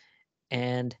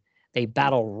 and they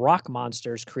battle rock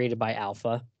monsters created by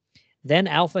Alpha. Then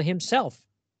Alpha himself,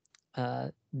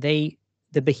 the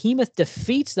behemoth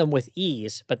defeats them with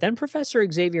ease, but then Professor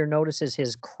Xavier notices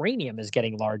his cranium is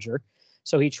getting larger,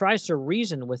 so he tries to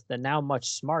reason with the now much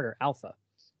smarter Alpha.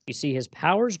 You see, his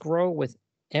powers grow with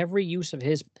every use of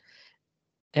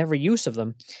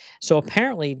them, so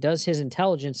apparently does his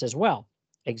intelligence as well.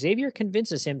 Xavier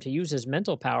convinces him to use his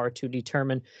mental power to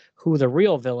determine who the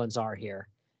real villains are here.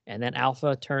 And then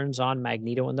Alpha turns on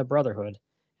Magneto and the Brotherhood.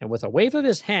 And with a wave of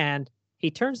his hand,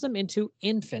 he turns them into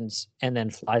infants and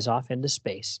then flies off into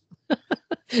space.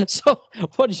 So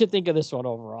what did you think of this one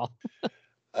overall?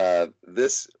 Even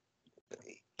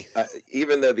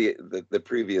though the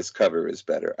previous cover is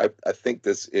better, I think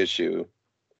this issue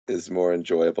is more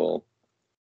enjoyable.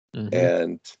 Mm-hmm.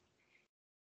 And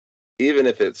even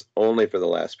if it's only for the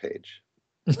last page,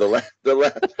 the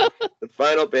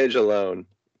final page alone,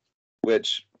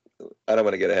 which I don't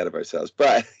want to get ahead of ourselves,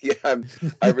 but yeah,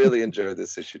 I really enjoyed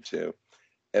this issue too.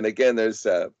 And again, there's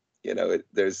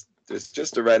there's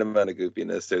just the right amount of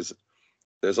goofiness.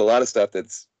 There's a lot of stuff that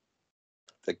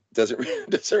doesn't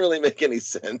really make any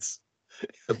sense.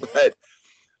 But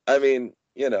I mean,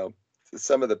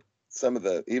 some of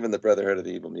the even the Brotherhood of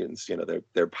the Evil Mutants,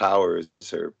 their powers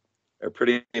are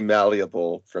pretty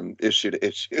malleable from issue to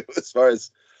issue as far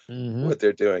as what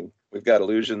they're doing. We've got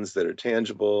illusions that are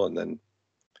tangible, and then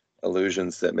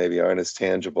illusions that maybe aren't as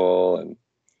tangible, and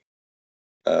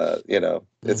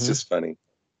it's just funny.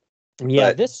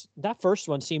 Yeah, that first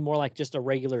one seemed more like just a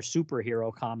regular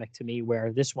superhero comic to me,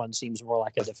 where this one seems more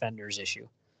like a Defenders issue.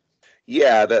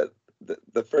 Yeah,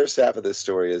 the first half of this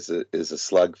story is a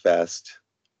slugfest,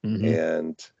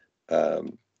 and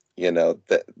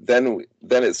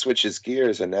then it switches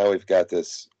gears, and now we've got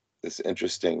this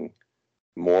interesting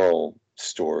moral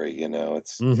story.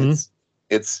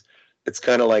 It's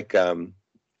kind of like I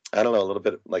don't know, a little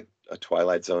bit like a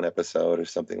Twilight Zone episode or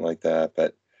something like that.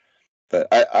 But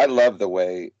I love the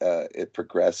way it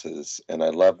progresses, and I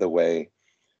love the way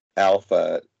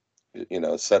Alpha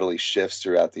subtly shifts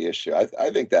throughout the issue. I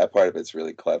think that part of it's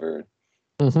really clever.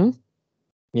 Mm-hmm.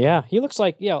 Yeah, he looks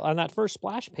like, on that first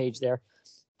splash page there,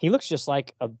 he looks just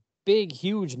like a big,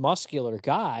 huge, muscular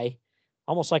guy,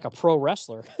 almost like a pro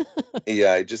wrestler.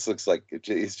 Yeah, he just looks like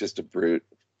he's just a brute.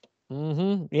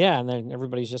 Mm-hmm. Yeah, and then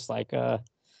everybody's just like,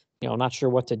 not sure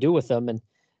what to do with him, and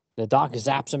the Doc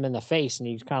zaps him in the face, and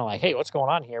he's kind of like, "Hey, what's going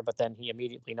on here?" But then he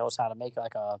immediately knows how to make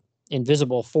like a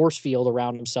invisible force field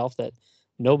around himself that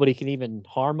nobody can even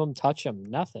harm him, touch him,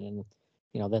 nothing.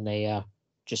 And then they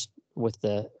just with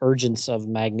the urgence of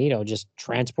Magneto just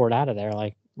transport out of there.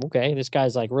 Like, okay, this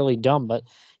guy's like really dumb, but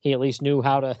he at least knew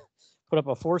how to put up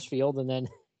a force field and then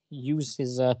use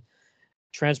his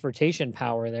transportation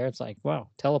power there. It's like, wow,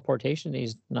 teleportation.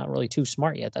 He's not really too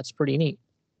smart yet. That's pretty neat.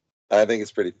 I think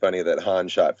it's pretty funny that Han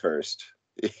shot first.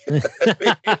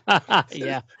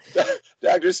 Yeah.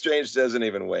 Doctor Strange doesn't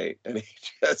even wait, and he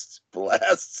just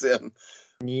blasts him.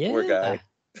 Yeah. Poor guy.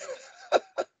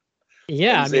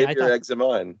 Yeah. And Xavier eggs him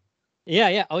on. Yeah.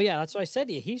 Yeah. Oh, yeah. That's what I said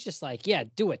to you. He's just like, yeah,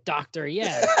 do it, Doctor.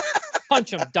 Yeah.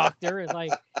 Punch him, Doctor. And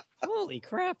like, holy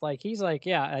crap. Like, he's like,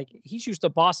 yeah, like he's used to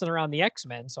bossing around the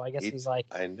X-Men. So I guess he's like,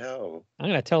 I know. I'm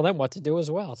going to tell them what to do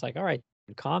as well. It's like, all right,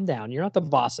 calm down. You're not the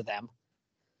boss of them.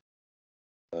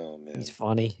 Oh, man. He's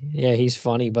funny. Yeah, he's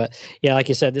funny. But yeah, like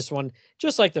you said, this one,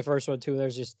 just like the first one too,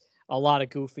 there's just a lot of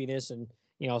goofiness, and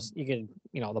you can,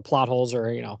 the plot holes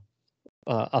are,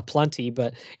 aplenty,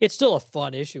 but it's still a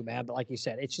fun issue, man. But like you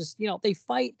said, it's just, they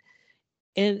fight,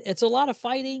 and it's a lot of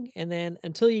fighting, and then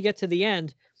until you get to the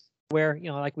end where,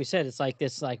 like we said, it's like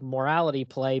this like morality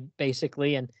play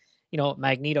basically, and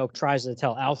Magneto tries to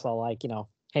tell Alpha like,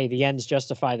 hey, the ends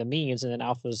justify the means, and then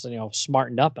Alpha's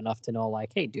smartened up enough to know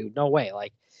like, hey, dude, no way,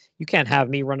 like you can't have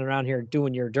me running around here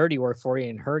doing your dirty work for you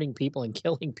and hurting people and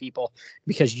killing people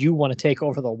because you want to take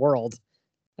over the world.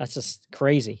 That's just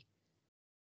crazy.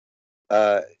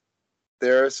 There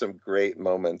are some great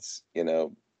moments,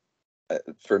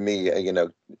 for me,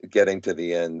 getting to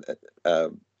the end.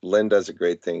 Lynn does a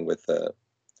great thing with the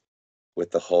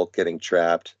Hulk getting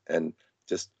trapped, and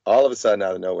just all of a sudden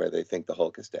out of nowhere, they think the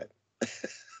Hulk is dead.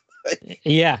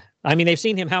 Yeah. I mean, they've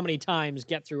seen him how many times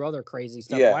get through other crazy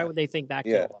stuff. Yeah. Why would they think that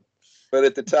killed him? But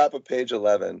at the top of page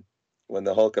 11, when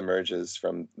the Hulk emerges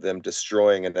from them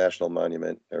destroying a national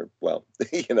monument, or, well,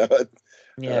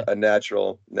 a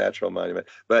natural monument.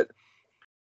 But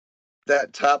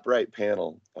that top right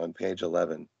panel on page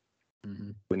 11,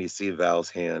 when you see Val's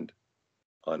hand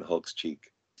on Hulk's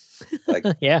cheek, like,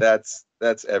 that's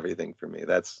everything for me.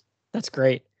 That's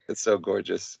great. It's so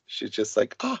gorgeous. She's just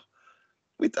like, oh,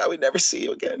 we thought we'd never see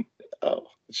you again. Oh,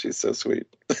 she's so sweet.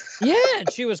 Yeah,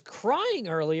 and she was crying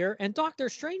earlier, and Doctor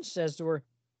Strange says to her,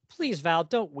 please, Val,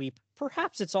 don't weep.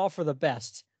 Perhaps it's all for the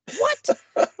best. What?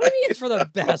 What do you mean it's for the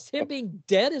best? Him being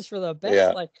dead is for the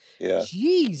best? Yeah.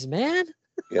 Jeez, man.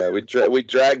 Yeah, we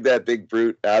dragged that big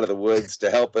brute out of the woods to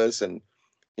help us, and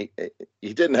he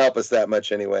didn't help us that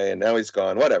much anyway, and now he's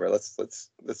gone. Whatever, let's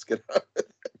get on with it.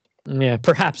 Yeah,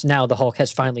 perhaps now the Hulk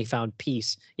has finally found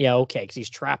peace. Yeah, okay, because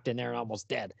he's trapped in there and almost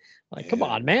dead. Like, come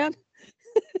on, man.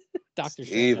 Dr.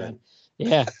 Strange, man.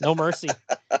 Yeah, no mercy.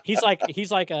 He's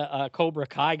like a Cobra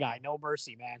Kai guy. No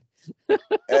mercy, man.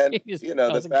 And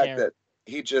the fact that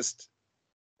he just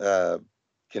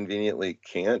conveniently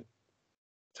can't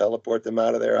teleport them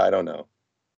out of there, I don't know.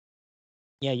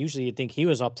 Yeah, usually you'd think he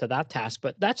was up to that task,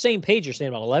 but that same page you're saying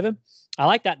about 11, I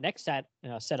like that next set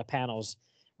of panels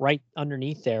right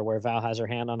underneath there where Val has her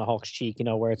hand on the Hulk's cheek,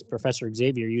 where it's Professor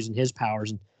Xavier using his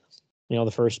powers. And, the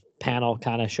first panel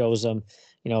kind of shows him,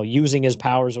 using his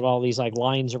powers with all these like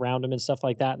lines around him and stuff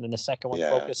like that. And then the second one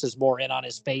focuses more in on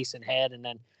his face and head. And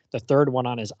then the third one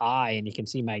on his eye, and you can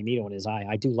see Magneto in his eye.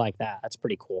 I do like that. That's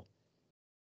pretty cool.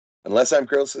 Unless I'm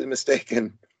grossly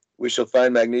mistaken, we shall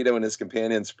find Magneto and his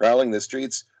companions prowling the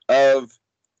streets of,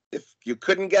 if you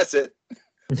couldn't guess it,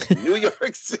 New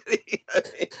York City. I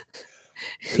mean,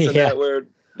 isn't that where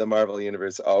the Marvel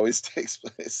Universe always takes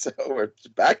place? So we're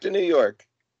back to New York.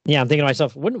 Yeah, I'm thinking to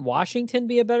myself, wouldn't Washington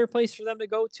be a better place for them to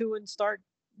go to and start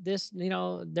this,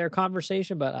 their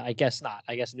conversation? But I guess not.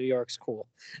 I guess New York's cool.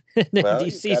 Well,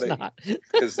 DC's not.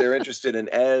 Because they're interested in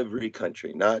every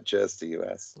country, not just the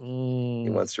U.S. He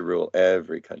wants to rule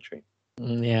every country.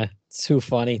 Yeah, too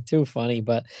funny.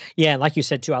 But yeah, like you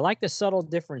said, too, I like the subtle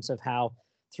difference of how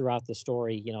throughout the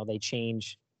story, they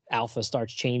change. Alpha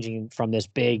starts changing from this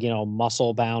big,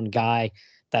 muscle-bound guy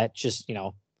that just,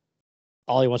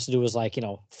 all he wants to do is like,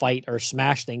 fight or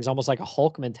smash things, almost like a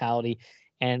Hulk mentality.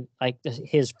 And like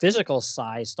his physical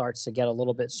size starts to get a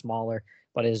little bit smaller,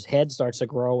 but his head starts to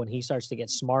grow and he starts to get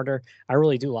smarter. I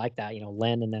really do like that,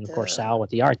 Len, and then of course Sal with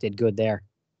the art did good there.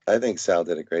 I think Sal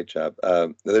did a great job.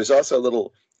 There's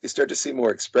also you start to see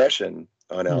more expression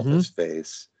on Alpha's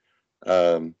face.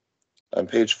 On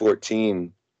page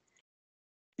 14,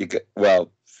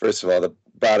 first of all, the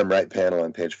bottom right panel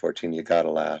on page 14, you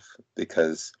gotta laugh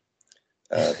because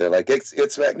they're like,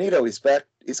 it's Magneto. He's back.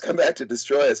 He's come back to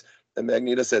destroy us. And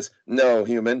Magneto says, "No,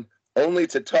 human, only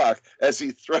to talk," as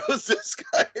he throws this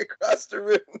guy across the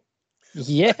room.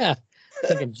 Yeah.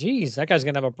 Thinking, geez, that guy's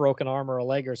going to have a broken arm or a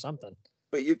leg or something.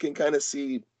 But you can kind of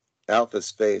see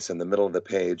Alpha's face in the middle of the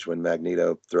page when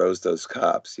Magneto throws those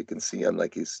cops. You can see him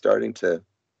like he's starting to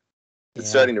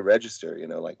register,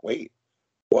 like, wait,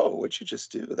 whoa, what'd you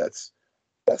just do? That's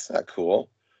not cool.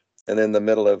 And in the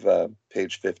middle of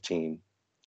page 15,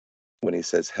 when he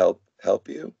says, help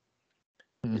you,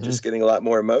 you're just getting a lot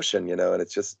more emotion, and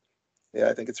it's just,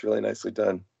 I think it's really nicely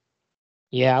done.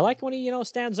 Yeah, I like when he,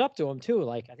 stands up to him too.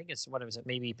 Like, I think it's, what is it,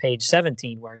 maybe page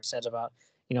 17 where he says about,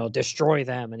 destroy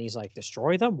them. And he's like,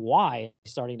 destroy them? Why?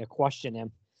 He's starting to question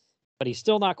him. But he's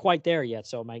still not quite there yet.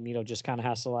 So Magneto just kind of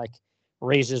has to like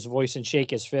raise his voice and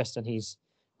shake his fist. And he's,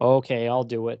 okay, I'll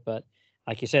do it. But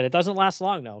like you said, it doesn't last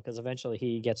long though, because eventually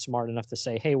he gets smart enough to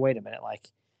say, hey, wait a minute, like,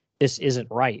 this isn't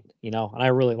right, and I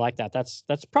really like that. That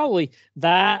is probably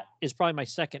my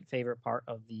second favorite part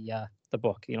of the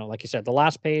book. Like you said, the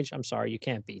last page. I'm sorry, you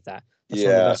can't beat that. That's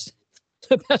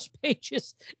one of the best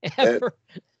pages ever.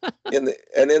 In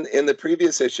the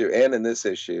previous issue and in this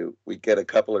issue, we get a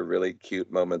couple of really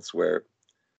cute moments where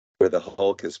the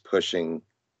Hulk is pushing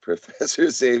Professor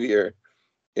Xavier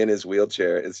in his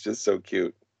wheelchair. It's just so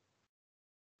cute.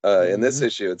 In this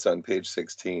issue, it's on page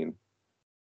 16.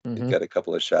 You've got a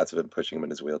couple of shots of him pushing him in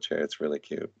his wheelchair. It's really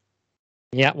cute.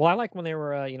 Yeah, well, I like when they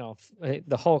were,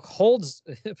 the Hulk holds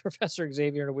Professor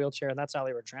Xavier in a wheelchair, and that's how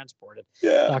they were transported.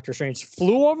 Yeah. Doctor Strange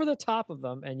flew over the top of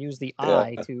them and used the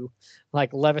eye to,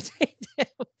 like, levitate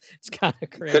them. It's kind of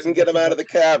crazy. Couldn't get him out of the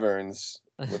caverns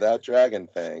without Dragon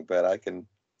Fang, but I can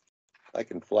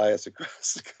fly us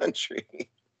across the country.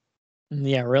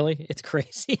 Yeah, really? It's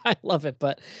crazy. I love it,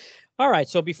 but... All right,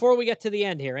 so before we get to the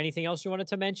end here, anything else you wanted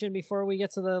to mention before we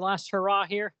get to the last hurrah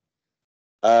here?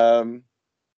 No,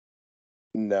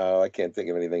 I can't think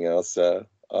of anything else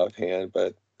offhand,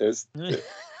 but there's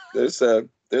a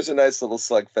nice little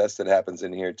slugfest that happens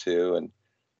in here too,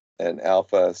 and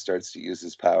Alpha starts to use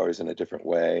his powers in a different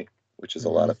way, which is a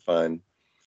lot of fun.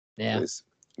 Yeah,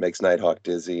 makes Nighthawk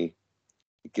dizzy.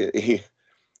 He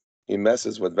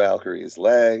messes with Valkyrie's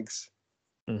legs.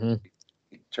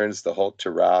 He turns the Hulk to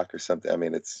rock or something. I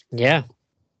mean, it's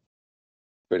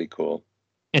pretty cool.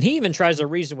 And he even tries to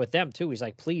reason with them too. He's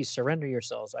like, please surrender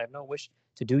yourselves. I have no wish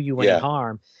to do you any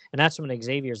harm. And that's when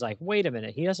Xavier's like, wait a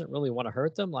minute. He doesn't really want to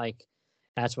hurt them. Like,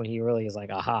 that's when he really is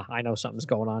like, aha, I know something's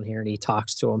going on here. And he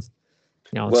talks to him,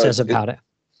 and says about it.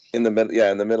 In the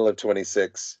middle of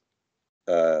 26,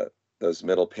 those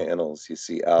middle panels, you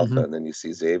see Alpha and then you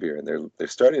see Xavier, and they're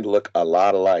starting to look a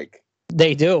lot alike.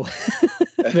 They do.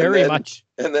 Very much.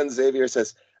 And then Xavier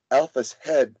says, Alpha's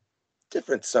head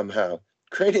different somehow.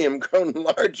 Cranium grown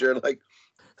larger. Like,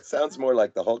 sounds more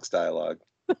like the Hulk's dialogue.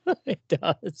 It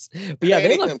does. But yeah,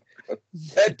 they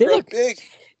look big.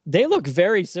 They look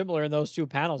very similar in those two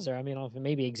panels there. I mean,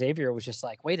 maybe Xavier was just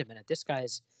like, wait a minute, this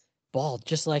guy's bald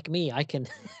just like me. I can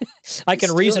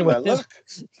reason with him.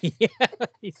 Yeah.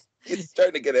 He's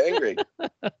starting to get angry.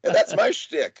 And that's my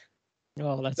shtick.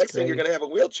 Oh, that's next thing you're gonna have a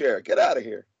wheelchair. Get out of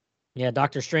here. Yeah,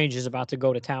 Doctor Strange is about to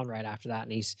go to town right after that,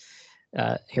 and he's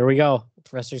here we go.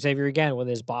 Professor Xavier again with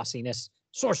his bossiness.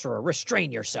 Sorcerer, restrain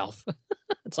yourself.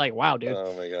 It's like, wow, dude.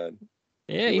 Oh my god.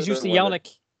 Yeah, he's used to yelling at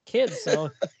kids, so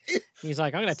he's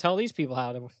like, I'm gonna tell these people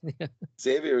how to.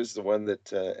 Xavier is the one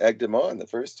that egged him on the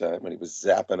first time when he was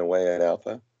zapping away at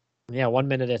Alpha. Yeah, 1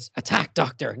 minute it's attack,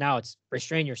 Doctor. Now it's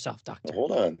restrain yourself, Doctor.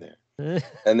 Hold on there.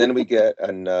 And then we get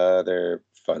another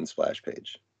fun splash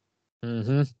page.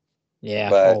 Yeah.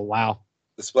 But oh wow.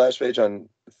 The splash page on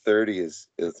 30 is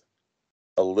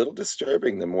a little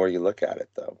disturbing the more you look at it,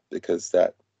 though, because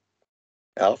that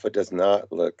Alpha does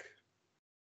not look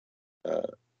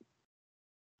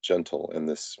gentle in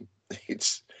this.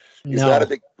 He's not a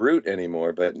big brute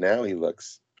anymore, but now he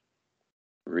looks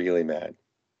really mad.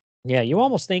 Yeah, you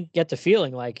almost get the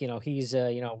feeling like, he's,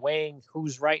 weighing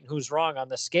who's right and who's wrong on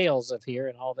the scales of here,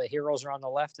 and all the heroes are on the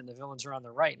left and the villains are on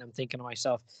the right. And I'm thinking to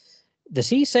myself, does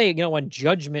he say, when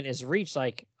judgment is reached,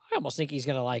 like, I almost think he's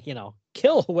going to,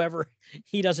 kill whoever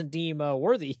he doesn't deem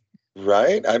worthy.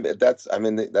 Right. That's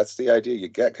the idea you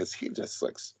get, because he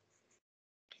looks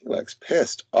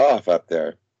pissed off up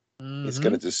there. He's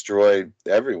going to destroy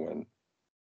everyone.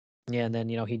 Yeah, and then,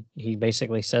 he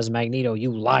basically says, Magneto,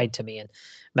 you lied to me. And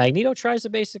Magneto tries to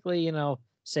basically,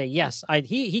 say, yes,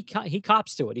 he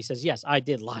cops to it. He says, yes, I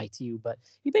did lie to you, but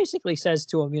he basically says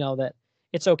to him, that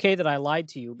it's okay that I lied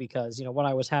to you because, what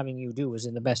I was having you do was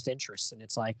in the best interest. And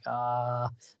it's like,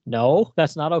 no,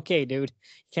 that's not okay, dude.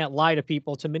 You can't lie to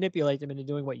people to manipulate them into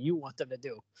doing what you want them to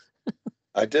do.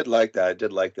 I did like that. I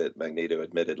did like that Magneto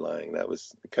admitted lying. That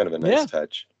was kind of a nice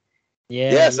touch.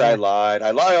 Yeah. Yes, I lied.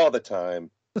 I lie all the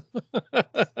time.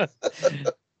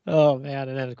 Oh, man.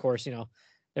 And then, of course,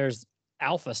 there's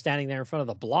Alpha standing there in front of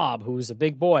the Blob, who's a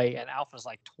big boy, and Alpha's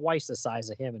like twice the size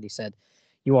of him. And he said,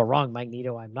 "You are wrong,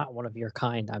 Magneto. I'm not one of your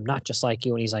kind. I'm not just like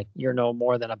you." And he's like, "You're no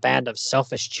more than a band of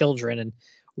selfish children," and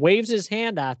waves his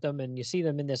hand at them. And you see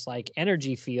them in this like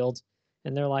energy field,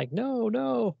 and they're like, "No,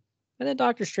 no." And then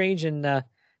Doctor Strange and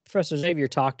Professor Xavier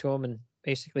talk to him and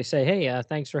basically say, "Hey,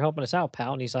 thanks for helping us out,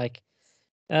 pal." And he's like,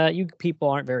 "You people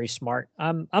aren't very smart.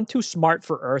 I'm too smart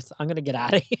for Earth. I'm gonna get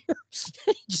out of here."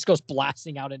 He just goes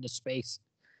blasting out into space.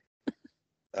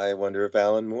 I wonder if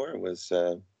Alan Moore was,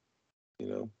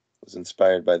 was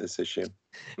inspired by this issue.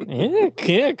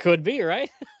 Yeah, could be, right?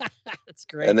 That's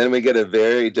great. And then we get a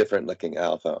very different looking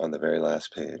Alpha on the very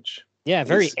last page. Yeah,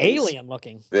 very alien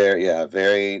looking. Very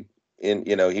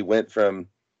he went from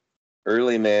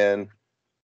early man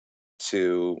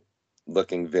to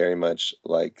looking very much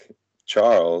like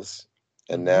Charles,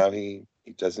 and now he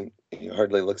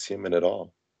hardly looks human at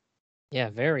all. Yeah,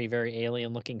 very, very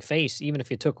alien looking face. Even if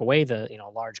you took away the,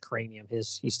 large cranium,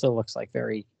 he still looks like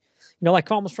very, like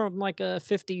almost from like a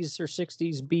 50s or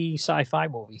 60s B sci-fi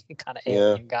movie kind of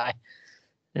alien guy.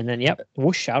 And then,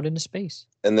 whoosh out into space.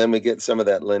 And then we get some of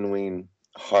that Len Wein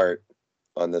heart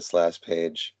on this last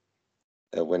page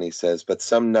when he says, "But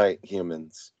some night,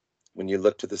 humans, when you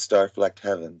look to the star-flecked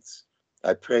heavens,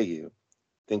 I pray you,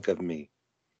 think of me."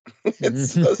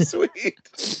 It's so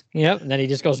sweet. Yep. And then he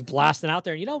just goes blasting out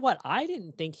there. And you know what? I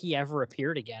didn't think he ever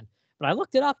appeared again, but I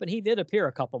looked it up and he did appear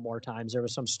a couple more times. There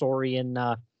was some story in,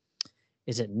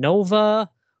 is it Nova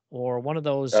or one of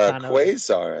those kind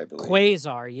Quasar, I believe.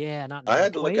 Quasar, yeah. I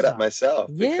had to look it up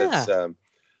myself because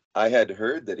I had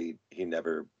heard that he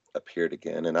never appeared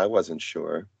again, and I wasn't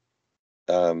sure.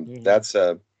 That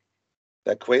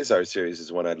Quasar series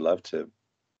is one I'd love to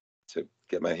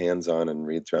get my hands on and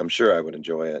read through. I'm sure I would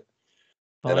enjoy it.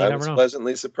 Well, and I was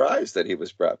pleasantly surprised that he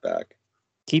was brought back.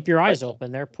 Keep your eyes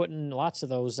open. They're putting lots of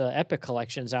those epic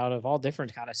collections out of all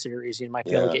different kind of series. You might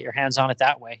be able to get your hands on it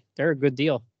that way. They're a good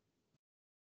deal.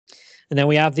 And then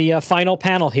we have the final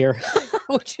panel here,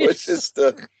 which is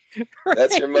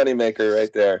that's your moneymaker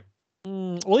right there.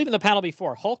 Well, even the panel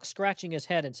before, Hulk scratching his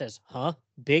head and says, "Huh?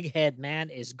 Big head man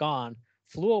is gone.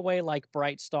 Flew away like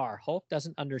bright star. Hulk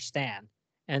doesn't understand."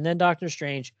 And then Doctor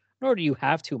Strange, "Nor do you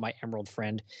have to, my emerald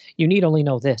friend. You need only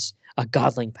know this. A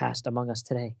godling passed among us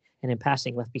today, and in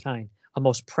passing left behind a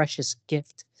most precious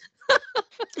gift."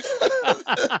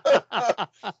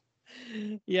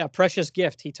 Yeah, precious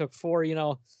gift. He took 4,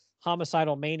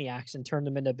 homicidal maniacs and turned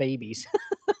them into babies.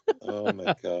 Oh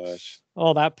my gosh.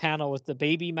 Oh, that panel with the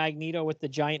baby Magneto with the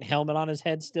giant helmet on his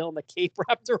head still and the cape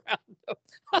wrapped around him.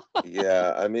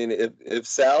 Yeah, I mean, if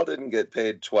Sal didn't get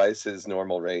paid twice his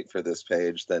normal rate for this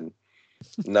page, then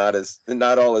not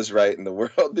all is right in the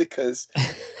world, because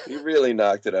he really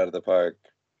knocked it out of the park.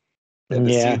 And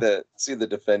to see the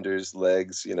defender's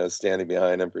legs, standing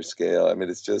behind him for scale. I mean,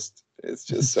 it's just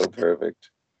so perfect.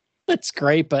 It's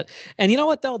great, and you know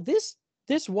what though?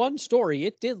 This one story,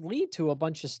 it did lead to a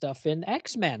bunch of stuff in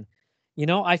X-Men.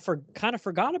 I kind of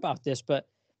forgot about this, but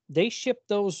they shipped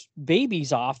those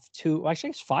babies off to,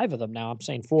 actually it's 5 of them now. I'm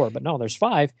saying 4, but no, there's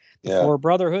 5. The 4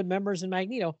 Brotherhood members and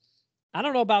Magneto. I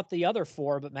don't know about the other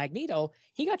 4, but Magneto,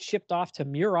 he got shipped off to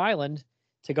Muir Island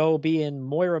to go be in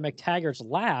Moira McTaggart's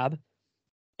lab.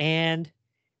 And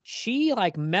she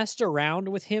like messed around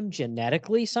with him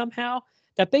genetically somehow.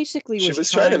 That basically she was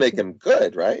trying to make him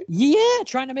good, right? Yeah,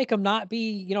 trying to make him not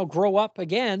be, grow up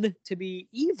again to be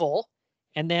evil.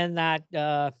 And then that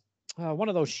one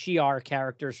of those Shi'ar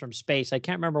characters from space, I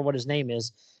can't remember what his name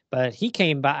is, but he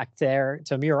came back there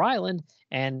to Muir Island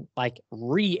and like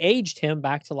re-aged him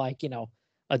back to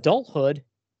adulthood.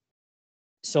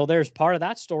 So there's part of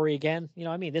that story again.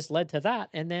 This led to that.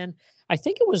 And then I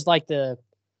think it was like the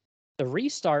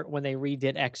restart when they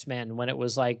redid X-Men, when it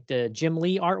was like the Jim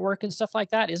Lee artwork and stuff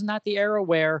like that. Isn't that the era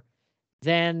where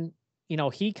then,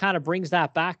 he kind of brings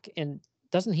that back, and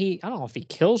doesn't he, I don't know if he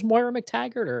kills Moira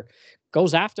McTaggart or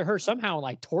goes after her somehow and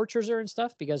like tortures her and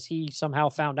stuff because he somehow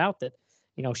found out that,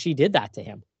 she did that to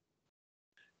him.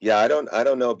 Yeah. I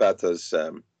don't know about those,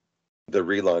 the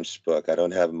relaunched book. I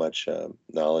don't have much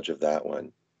knowledge of that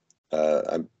one.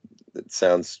 It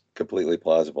sounds completely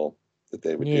plausible that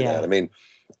they would do that. I mean,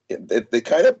 they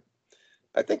kind of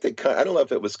I think I don't know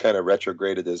if it was kind of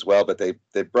retrograded as well, but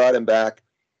they brought him back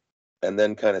and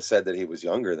then kind of said that he was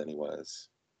younger than he was.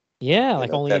 Yeah, You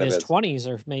like know, only in kind of his as, 20s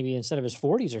or maybe instead of his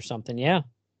 40s or something. Yeah.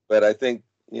 but I think,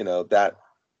 you know, that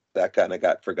kind of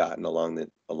got forgotten along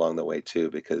the way too,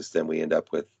 because then we end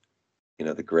up with, you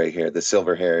know, the gray hair, the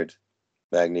silver haired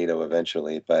Magneto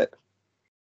eventually. But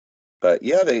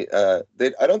yeah, they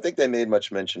I don't think they made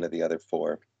much mention of the other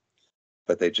four,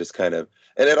 but they just kind of,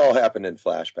 and it all happened in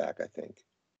flashback, I think.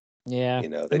 Yeah. You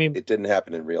know, I mean, it didn't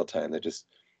happen in real time. They just,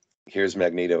 here's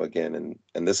Magneto again,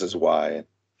 and this is why.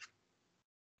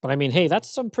 but I mean, hey,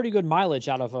 that's some pretty good mileage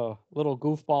out of a little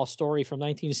goofball story from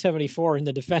 1974 in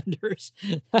the Defenders.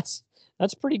 That's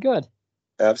pretty good.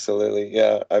 Absolutely,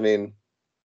 yeah. I mean,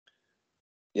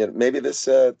 yeah, maybe this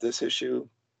issue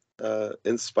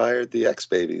inspired the X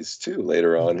Babies too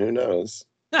later on. Who knows?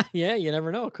 Yeah, you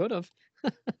never know. Could have.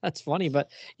 That's funny, but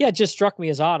yeah, it just struck me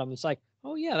as odd. It's like,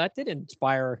 oh yeah, that did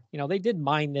inspire. You know, they did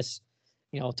mine this,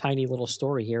 you know, tiny little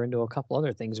story here into a couple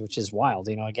other things, which is wild.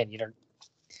 You know, again, you don't.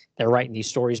 They're writing these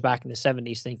stories back in the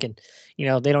 70s, thinking, you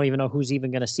know, they don't even know who's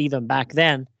even going to see them back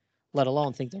then, let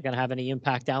alone think they're going to have any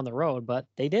impact down the road. But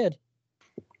they did.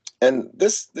 And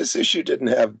this issue didn't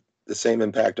have the same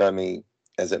impact on me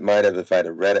as it might have if I'd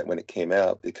have read it when it came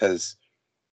out, because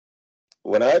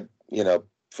when I, you know,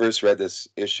 first read this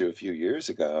issue a few years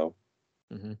ago,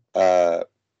 Mm-hmm.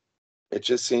 it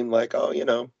just seemed like, oh, you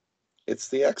know, it's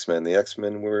the X-Men. The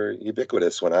X-Men were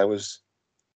ubiquitous when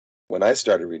I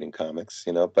started reading comics,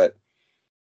 you know, but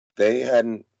they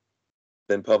hadn't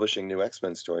been publishing new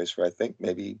X-Men stories for, I think,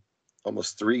 maybe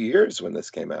almost 3 years when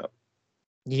this came out.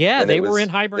 Yeah, And they were in it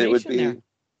would hibernation be there.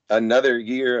 another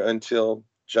year until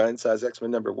Giant Size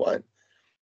X-Men #1.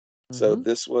 So Mm-hmm.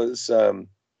 this was,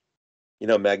 you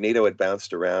know, Magneto had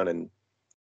bounced around, and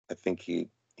I think he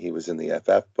was in the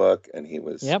FF book, and he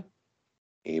was Yep.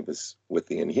 with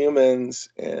the Inhumans,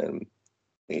 and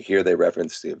here they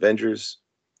reference the Avengers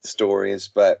stories,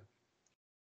 but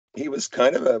he was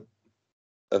kind of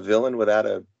a villain without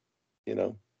a, you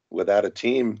know, without a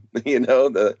team. You know,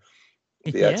 the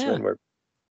Yeah. X-Men were,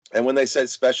 and when they said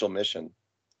special mission,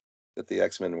 that the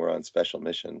X-Men were on special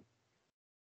mission,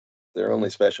 their only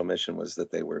special mission was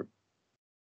that they were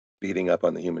beating up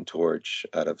on the Human Torch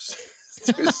out of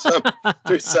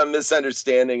through some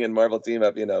misunderstanding and Marvel team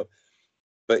up, you know.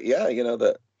 But yeah, you know,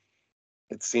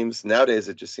 it seems nowadays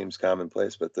it just seems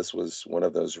commonplace, but this was one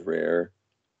of those rare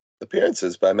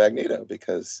appearances by Magneto,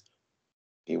 because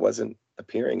he wasn't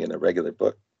appearing in a regular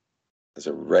book as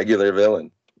a regular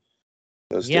villain.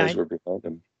 Those Yeah. days were behind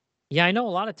him. Yeah, I know a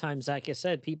lot of times, like I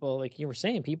said, people, like you were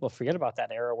saying, people forget about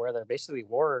that era where there basically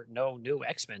were no new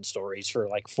X-Men stories for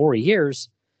like 4 years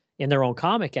in their own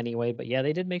comic anyway. But yeah,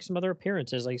 they did make some other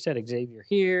appearances. Like you said, Xavier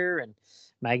here and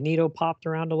Magneto popped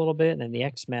around a little bit. And then the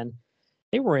X-Men,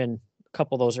 they were in a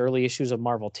couple of those early issues of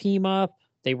Marvel Team Up.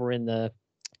 They were in the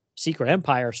Secret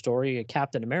Empire story,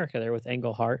 Captain America there with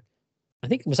Engelhart. I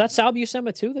think, was that Sal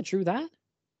Buscema too that drew that?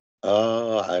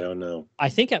 Oh, I don't know. I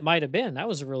think it might have been. That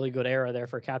was a really good era there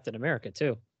for Captain America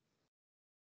too.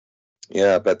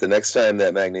 Yeah, but the next time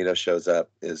that Magneto shows up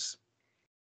is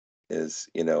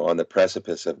you know, on the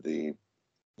precipice of the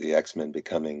X-Men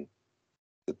becoming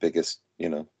the biggest, you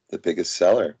know, the biggest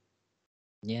seller.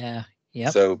 Yeah.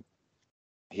 Yep. So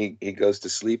he goes to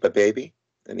sleep a baby,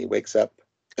 and he wakes up.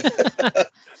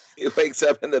 He wakes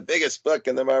up in the biggest book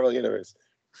in the Marvel universe.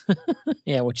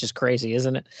 Yeah, which is crazy,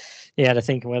 isn't it? Yeah, to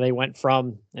think where they went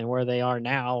from and where they are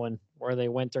now and where they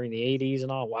went during the 80s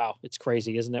and all. Wow, it's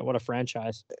crazy, isn't it? What a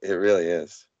franchise. It really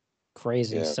is.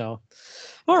 Crazy. Yeah. So,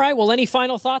 all right. Well, any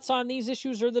final thoughts on these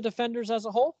issues or the Defenders as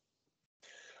a whole?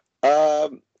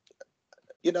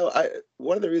 You know,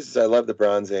 one of the reasons I love the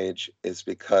Bronze Age is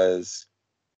because,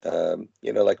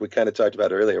 you know, like we kind of talked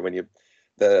about earlier,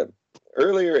 the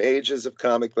earlier ages of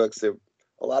comic books,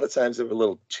 a lot of times they were a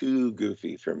little too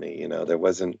goofy for me. You know, there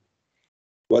wasn't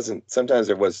sometimes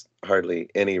there was hardly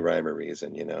any rhyme or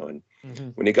reason. You know,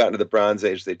 and when you got into the Bronze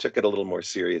Age, they took it a little more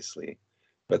seriously,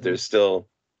 but there's still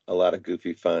a lot of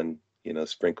goofy fun, you know,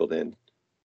 sprinkled in.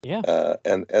 Yeah.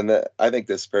 I think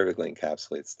this perfectly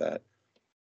encapsulates that.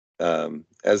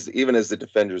 As the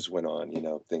Defenders went on, you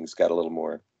know, things got a little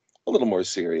more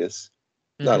serious.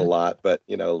 Not a lot, but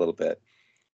you know, a little bit.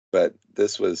 But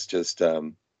this was just,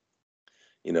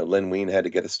 you know, Len Wein had to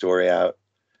get a story out,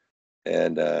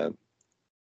 and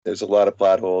there's a lot of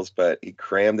plot holes, but he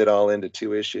crammed it all into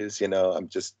 2 issues. You know, I'm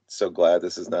just so glad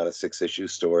this is not a 6-issue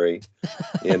story.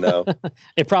 You know,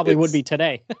 it probably would be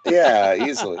today. Yeah,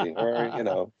 easily, or you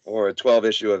know, or a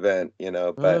 12-issue event. You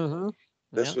know, but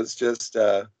this was just.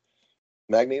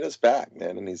 Magneto's back,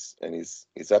 man, and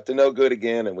he's up to no good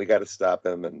again, and we got to stop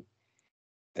him. And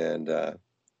and I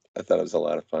thought it was a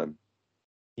lot of fun.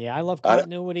 Yeah, I love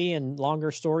continuity and longer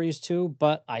stories too,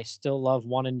 but I still love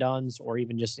one and dones, or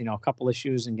even just a couple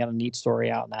issues and get a neat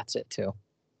story out, and that's it too.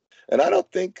 And I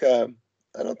don't think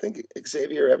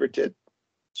Xavier ever did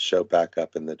show back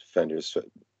up in the Defenders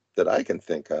that I can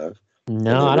think of.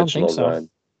 No, I don't think so. Run.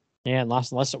 Yeah,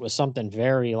 unless it was something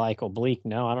very like oblique.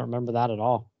 No, I don't remember that at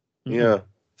all. Mm-hmm. Yeah,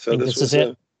 so this was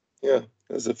it. Yeah,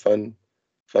 it was a fun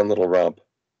little romp.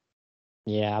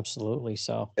 Yeah, absolutely.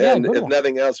 So, and if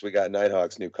nothing else, we got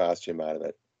Nighthawk's new costume out of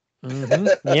it.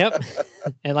 Mm-hmm. Yep.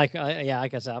 And like I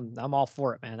said, I'm all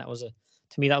for it, man.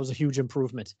 To me, that was a huge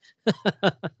improvement.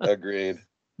 Agreed.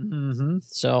 Mm-hmm.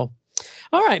 So,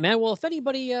 all right, man. Well, if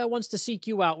anybody wants to seek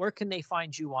you out, where can they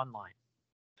find you online?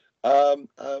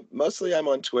 Mostly I'm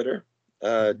on Twitter,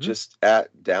 just at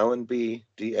Dallanb,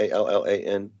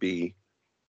 DALLANB.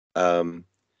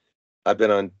 I've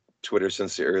been on Twitter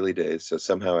since the early days, so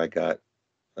somehow I got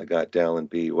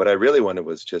Dallanb. What I really wanted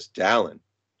was just Dallin,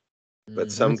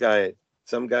 but some guy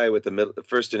with the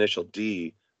first initial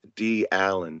D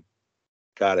Allen,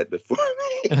 got it before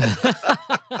me.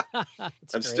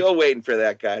 I'm still waiting for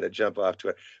that guy to jump off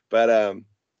Twitter, but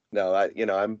no,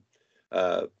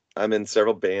 I'm in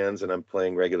several bands and I'm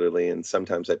playing regularly, and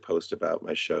sometimes I post about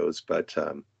my shows, but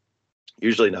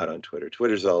usually not on Twitter.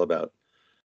 Twitter's all about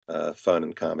fun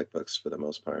and comic books for the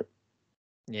most part.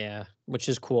 Yeah, which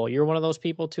is cool. You're one of those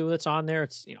people too that's on there.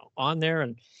 It's on there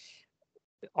and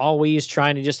always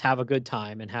trying to just have a good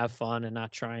time and have fun, and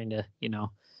not trying to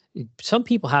some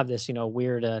people have this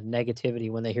weird negativity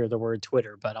when they hear the word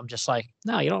Twitter, but I'm just like,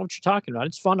 no, you don't know what you're talking about.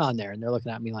 It's fun on there. And they're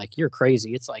looking at me like, you're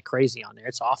crazy. It's like crazy on there.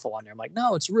 It's awful on there. I'm like,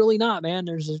 no, it's really not, man.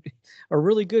 There's a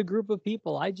really good group of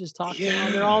people. I just talk to them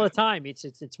on there all the time. It's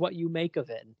what you make of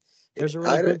it. And there's a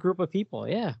really good group of people.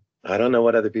 Yeah. I don't know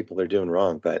what other people are doing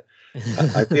wrong, but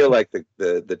I feel like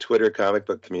the Twitter comic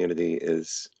book community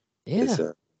is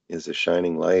a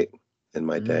shining light in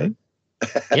my day.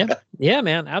 Yeah,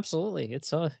 man, absolutely.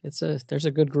 There's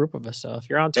a good group of us. So if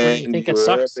you're on Twitter, you think it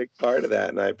sucks. A big part of that,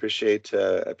 and I appreciate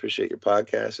your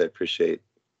podcast. I appreciate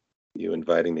you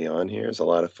inviting me on here. It's a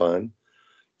lot of fun.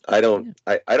 I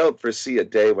don't foresee a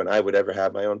day when I would ever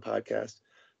have my own podcast,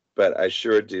 but I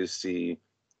sure do see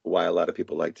why a lot of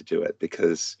people like to do it,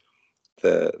 because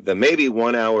the maybe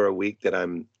 1 hour a week that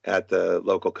I'm at the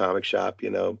local comic shop,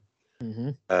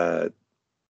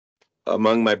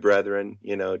 among my brethren,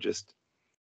 just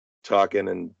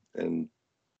talking and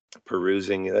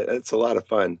perusing, it's a lot of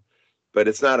fun, but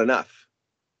it's not enough.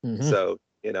 So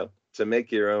to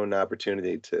make your own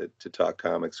opportunity to talk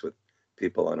comics with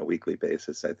people on a weekly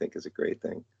basis, I think is a great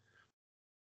thing.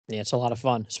 Yeah, it's a lot of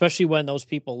fun, especially when those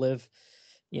people live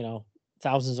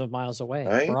thousands of miles away,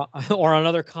 right? or on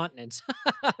other continents.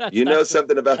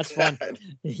 Something about that's that. Fun.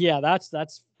 Yeah,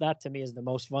 that to me is the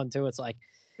most fun too. It's like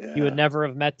you would never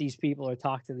have met these people or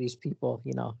talked to these people,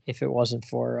 if it wasn't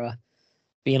for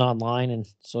being online and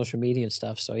social media and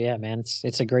stuff. So yeah, man,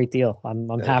 it's a great deal. I'm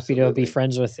happy to be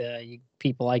friends with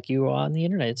people like you on the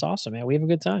internet. It's awesome, man. We have a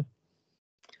good time.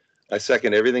 I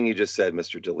second everything you just said,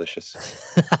 Mr. Delicious.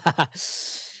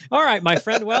 All right, my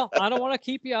friend. Well, I don't want to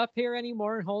keep you up here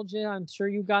anymore and hold you. I'm sure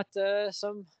you got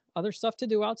some other stuff to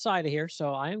do outside of here.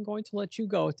 So I am going to let you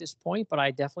go at this point, but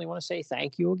I definitely want to say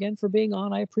thank you again for being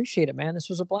on. I appreciate it, man. This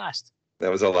was a blast.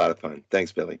 That was a lot of fun.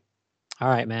 Thanks, Billy. All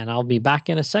right, man. I'll be back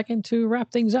in a second to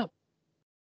wrap things up.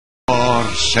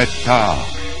 Orseta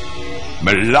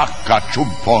Melaka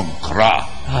Chumponkra.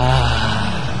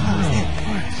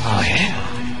 Oh, yeah.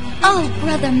 Oh,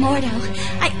 Brother Mordo,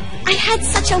 I had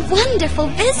such a wonderful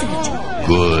visit.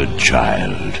 Good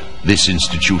child. This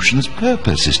institution's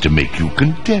purpose is to make you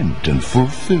content and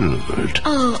fulfilled.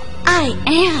 Oh, I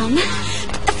am.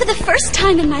 For the first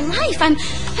time in my life, I'm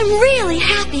really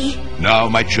happy. Now,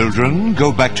 my children,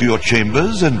 go back to your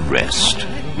chambers and rest.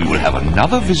 We will have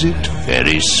another visit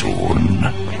very soon.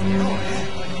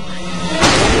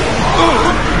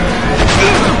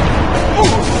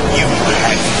 You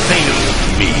have failed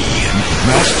me,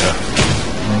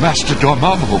 Master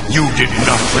Dormammu. You did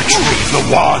not retrieve the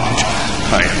wand.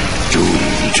 I am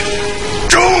doomed.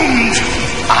 Doomed!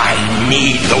 I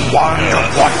need the wand of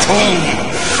Watum.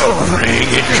 Bring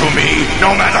it to me, no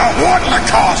matter what the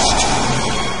cost.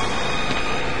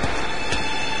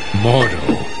 Mordo.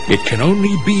 It can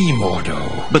only be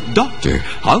Mordo. But, Doctor,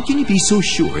 how can you be so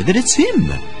sure that it's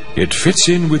him? It fits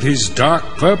in with his dark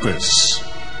purpose.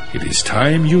 It is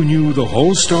time you knew the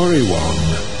whole story, Wong.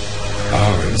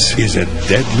 Ours is a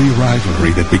deadly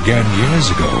rivalry that began years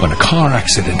ago when a car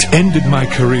accident ended my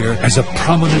career as a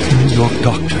prominent New York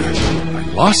doctor. I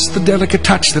lost the delicate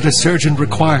touch that a surgeon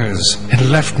requires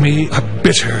and left me a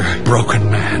bitter,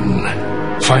 broken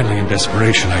man. Finally, in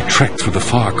desperation, I trekked through the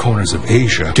far corners of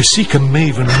Asia to seek a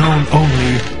maven known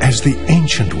only as the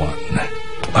Ancient One.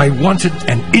 I wanted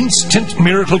an instant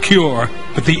miracle cure,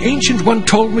 but the Ancient One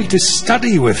told me to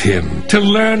study with him, to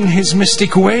learn his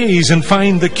mystic ways and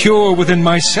find the cure within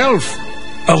myself.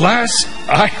 Alas,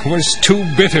 I was too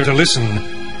bitter to listen.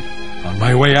 On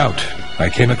my way out, I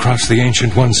came across the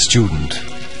Ancient One's student.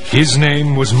 His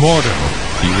name was Mordo.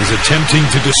 He was attempting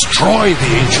to destroy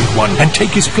the Ancient One and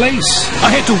take his place. I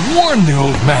had to warn the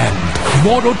old man.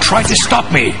 Mordo tried to stop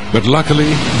me, but luckily,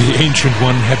 the Ancient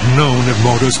One had known of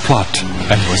Mordo's plot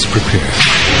and was prepared.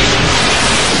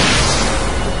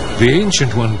 The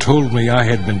Ancient One told me I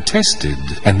had been tested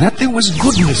and that there was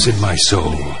goodness in my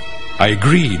soul. I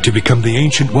agreed to become the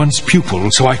Ancient One's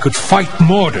pupil so I could fight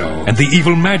Mordo and the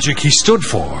evil magic he stood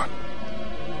for.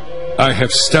 I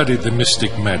have studied the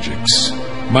mystic magics.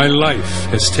 My life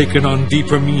has taken on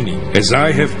deeper meaning as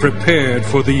I have prepared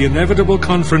for the inevitable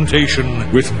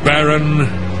confrontation with Baron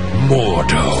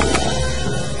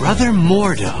Mordo. Brother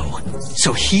Mordo?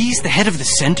 So he's the head of the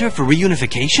Center for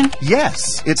Reunification?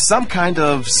 Yes, it's some kind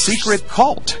of secret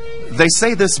cult. They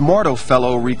say this Mordo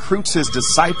fellow recruits his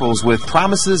disciples with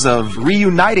promises of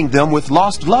reuniting them with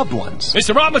lost loved ones.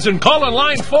 Mr. Robinson, call on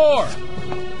line 4.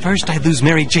 First I lose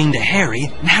Mary Jane to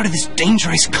Harry, now to this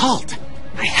dangerous cult.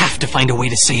 I have to find a way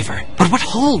to save her. But what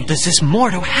hold does this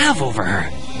Mordo have over her?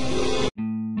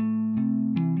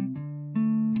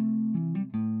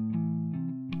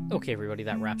 Okay, everybody,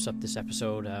 that wraps up this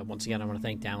episode. Once again, I want to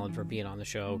thank Dallin for being on the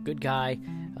show. Good guy.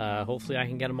 Hopefully I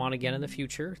can get him on again in the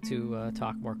future to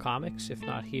talk more comics. If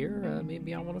not here,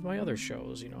 maybe on one of my other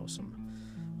shows, some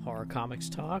horror comics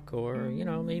talk, or,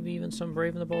 maybe even some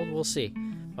Brave and the Bold. We'll see.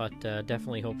 But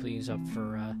definitely, hopefully he's up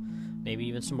for maybe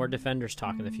even some more Defenders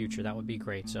talk in the future. That would be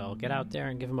great. So get out there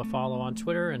and give him a follow on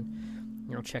Twitter and,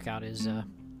 check out his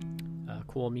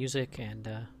cool music and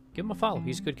give him a follow.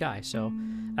 He's a good guy. So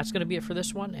that's going to be it for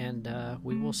this one, and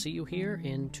we will see you here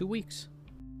in 2 weeks.